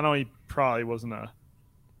Hollywood? I know he probably wasn't a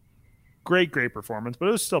great performance, but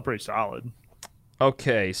it was still pretty solid.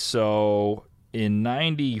 Okay, so in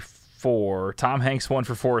 '94, Tom Hanks won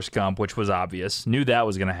for Forrest Gump, which was obvious. Knew that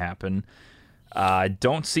was going to happen. I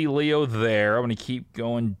don't see Leo there. I'm going to keep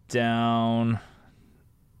going down.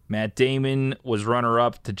 Matt Damon was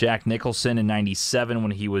runner-up to Jack Nicholson in '97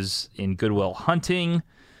 when he was in Good Will Hunting.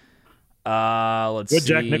 Let's What see.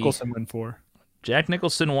 Jack Nicholson went for? Jack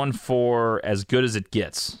Nicholson won for As Good as It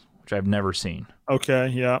Gets, which I've never seen. Okay,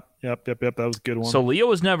 yep. That was a good one. So Leo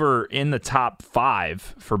was never in the top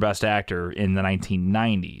 5 for Best Actor in the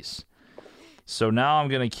 1990s. So now I'm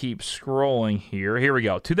going to keep scrolling here. Here we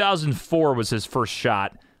go. 2004 was his first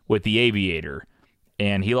shot with The Aviator.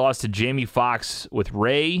 And he lost to Jamie Foxx with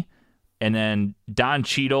Ray. And then Don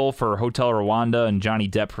Cheadle for Hotel Rwanda and Johnny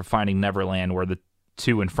Depp for Finding Neverland were the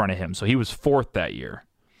two in front of him. So he was 4th that year.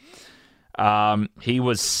 He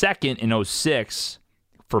was 2nd in 06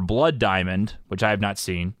 for Blood Diamond, which I have not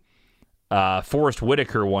seen. Forrest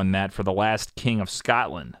Whitaker won that for The Last King of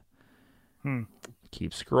Scotland.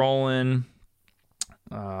 Keep scrolling.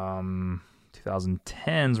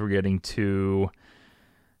 2010s, we're getting to.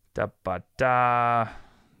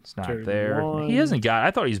 It's not there. 31. He hasn't got.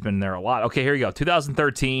 I thought he's been there a lot. Okay, here we go.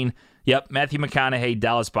 2013. Yep, Matthew McConaughey,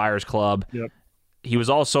 Dallas Buyers Club. Yep. He was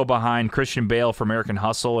also behind Christian Bale for American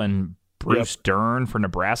Hustle and Bruce Dern for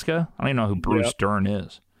Nebraska. I don't even know who Bruce Dern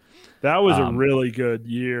is. That was a really good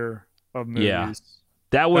year of movies. Yeah.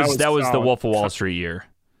 That was the solid. Wolf of Wall Street year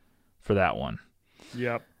for that one.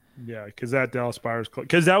 Yep. Yeah, because that Dallas Buyers Club,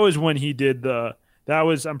 because that was when he did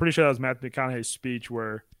I'm pretty sure that was Matthew McConaughey's speech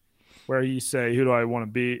where he say, "Who do I want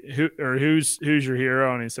to be? Who's your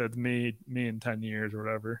hero?" And he said, "Me in 10 years or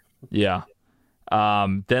whatever." Yeah.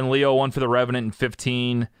 Then Leo won for The Revenant in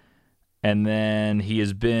 15, and then he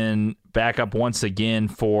has been back up once again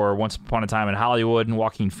for Once Upon a Time in Hollywood, and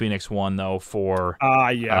Joaquin Phoenix won though for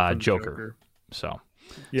Joker. So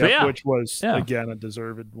yeah, which was again a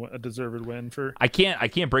deserved win for. I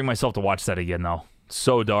can't bring myself to watch that again though.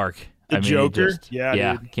 So dark. Joker.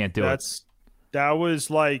 Dude, can't do it. That was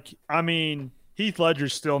like, I mean, Heath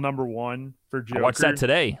Ledger's still number one for Joker. I watched that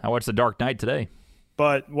today. I watched The Dark Knight today.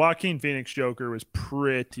 But Joaquin Phoenix Joker was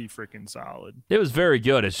pretty freaking solid. It was very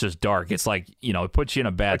good. It's just dark. It's like, it puts you in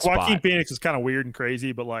a bad spot. Joaquin Phoenix is kind of weird and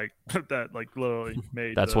crazy, but like that, like literally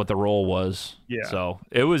made. That's what the role was. Yeah. So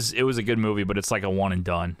it was a good movie, but it's like a one and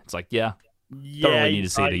done. It's like, don't really need to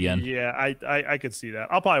see it again. Yeah, I could see that.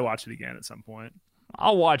 I'll probably watch it again at some point.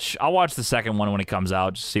 I'll watch the second one when it comes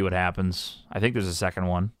out, just see what happens. I think there's a second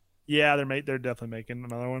one. Yeah, they're definitely making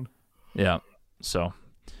another one. Yeah. So,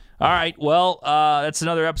 all right. Well, that's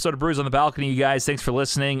another episode of Brews on the Balcony, you guys. Thanks for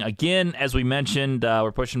listening. Again, as we mentioned,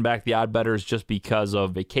 we're pushing back the Odd Betters just because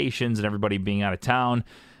of vacations and everybody being out of town.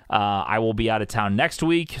 I will be out of town next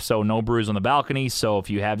week, so no Brews on the Balcony. So if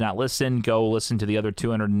you have not listened, go listen to the other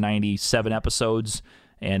 297 episodes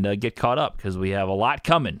and get caught up because we have a lot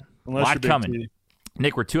coming.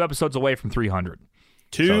 Nick, we're 2 episodes away from 300.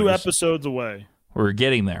 Two episodes away. We're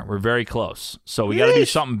getting there. We're very close. So we got to do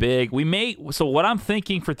something big. So what I'm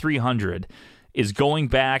thinking for 300 is going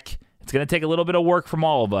back. It's going to take a little bit of work from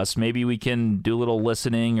all of us. Maybe we can do a little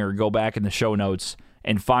listening or go back in the show notes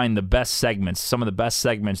and find the best segments, some of the best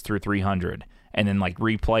segments through 300, and then like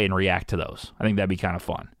replay and react to those. I think that'd be kind of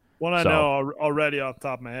fun. One I know already off the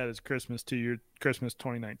top of my head is Christmas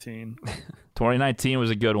 2019. 2019 was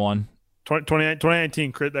a good one.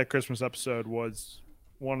 2019, that Christmas episode was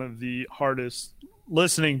one of the hardest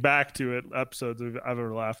listening back to it episodes I've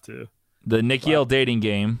ever laughed to. The Nick Yale dating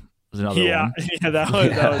game was another one. Yeah, that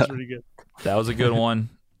was pretty good. That was a good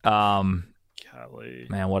one. Golly.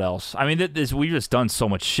 Man, what else? I mean, we've just done so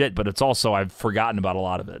much shit, but it's also I've forgotten about a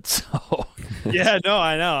lot of it. So yeah, no,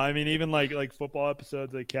 I know. I mean, even like football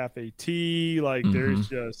episodes like Cafe Tea, like there's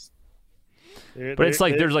just. But it's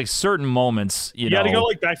like there's like certain moments, you know. got to go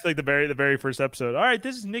like back to like the very first episode. All right,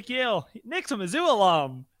 this is Nick Yale. Nick's a Mizzou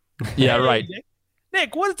alum. Yeah, right.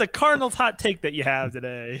 Nick, what is the Cardinals hot take that you have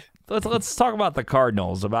today? Let's talk about the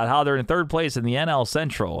Cardinals, about how they're in third place in the NL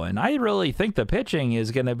Central, and I really think the pitching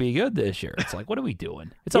is going to be good this year. It's like, what are we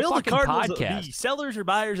doing? It's a fucking podcast. Be sellers or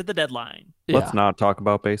buyers at the deadline? Let's not talk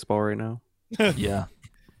about baseball right now. Yeah.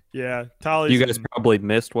 Yeah. You guys probably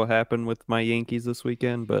missed what happened with my Yankees this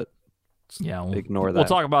weekend, but ignore that. We'll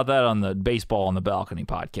talk about that on the Baseball on the Balcony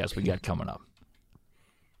podcast we got coming up.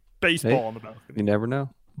 Baseball on the balcony. You never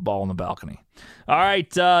know. Ball on the balcony. All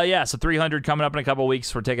right. So 300 coming up in a couple of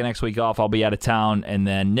weeks. We're taking next week off. I'll be out of town. And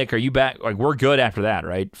then, Nick, are you back? Like, we're good after that,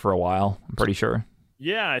 right? For a while, I'm pretty sure.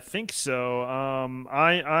 Yeah, I think so.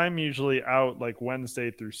 I'm usually out like Wednesday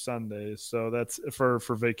through Sunday. So that's for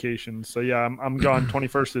vacation. So, yeah, I'm gone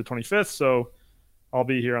 21st to the 25th. So I'll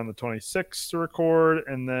be here on the 26th to record.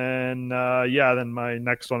 And then, then my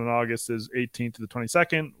next one in August is 18th to the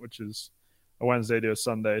 22nd, which is a Wednesday to a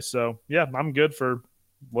Sunday. So, yeah, I'm good for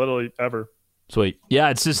literally ever. Sweet.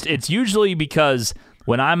 Yeah, it's usually because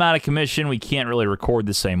when I'm out of commission, we can't really record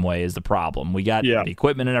the same way is the problem. We got the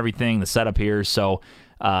equipment and everything, the setup here. So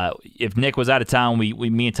if Nick was out of town,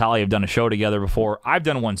 me and Tali have done a show together before. I've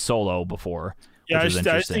done one solo before. Yeah, I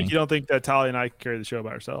think you don't think that Tali and I can carry the show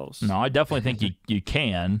by ourselves. No, I definitely think you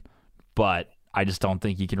can, but I just don't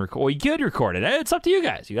think you can record. Well, you could record it. It's up to you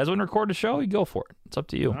guys. You guys want to record a show? You go for it. It's up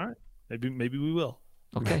to you. All right. Maybe we will.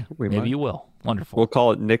 Okay, maybe you will. Wonderful. We'll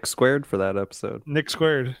call it Nick Squared for that episode. Nick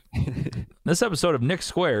Squared. This episode of Nick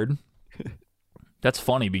Squared, that's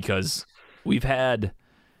funny because we've had,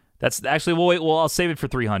 that's actually, I'll save it for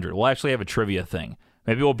 300. We'll actually have a trivia thing.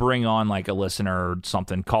 Maybe we'll bring on like a listener or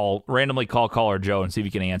something, randomly call Caller Joe and see if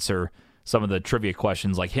he can answer some of the trivia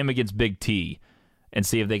questions, like him against Big T, and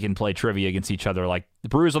see if they can play trivia against each other, like the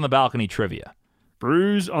Brews on the Balcony trivia.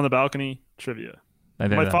 Brews on the Balcony trivia.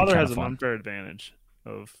 My father has an unfair advantage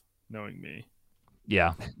of knowing me.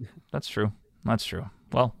 Yeah, that's true. That's true.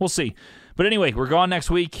 Well, we'll see. But anyway, we're gone next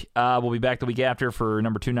week. We'll be back the week after for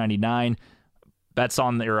number 299. Bets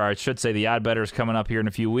on, or I should say the Odd Betters coming up here in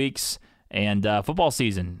a few weeks. And football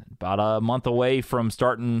season, about a month away from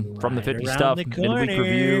starting from the 50 stuff, midweek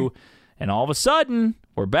review. And all of a sudden,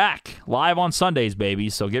 we're back live on Sundays,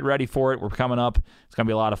 baby. So get ready for it. We're coming up. It's going to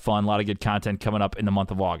be a lot of fun, a lot of good content coming up in the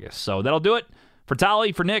month of August. So that'll do it. For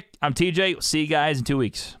Tolly, for Nick, I'm TJ. We'll see you guys in 2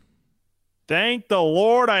 weeks. Thank the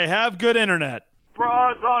Lord I have good internet.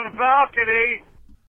 Bros on the balcony.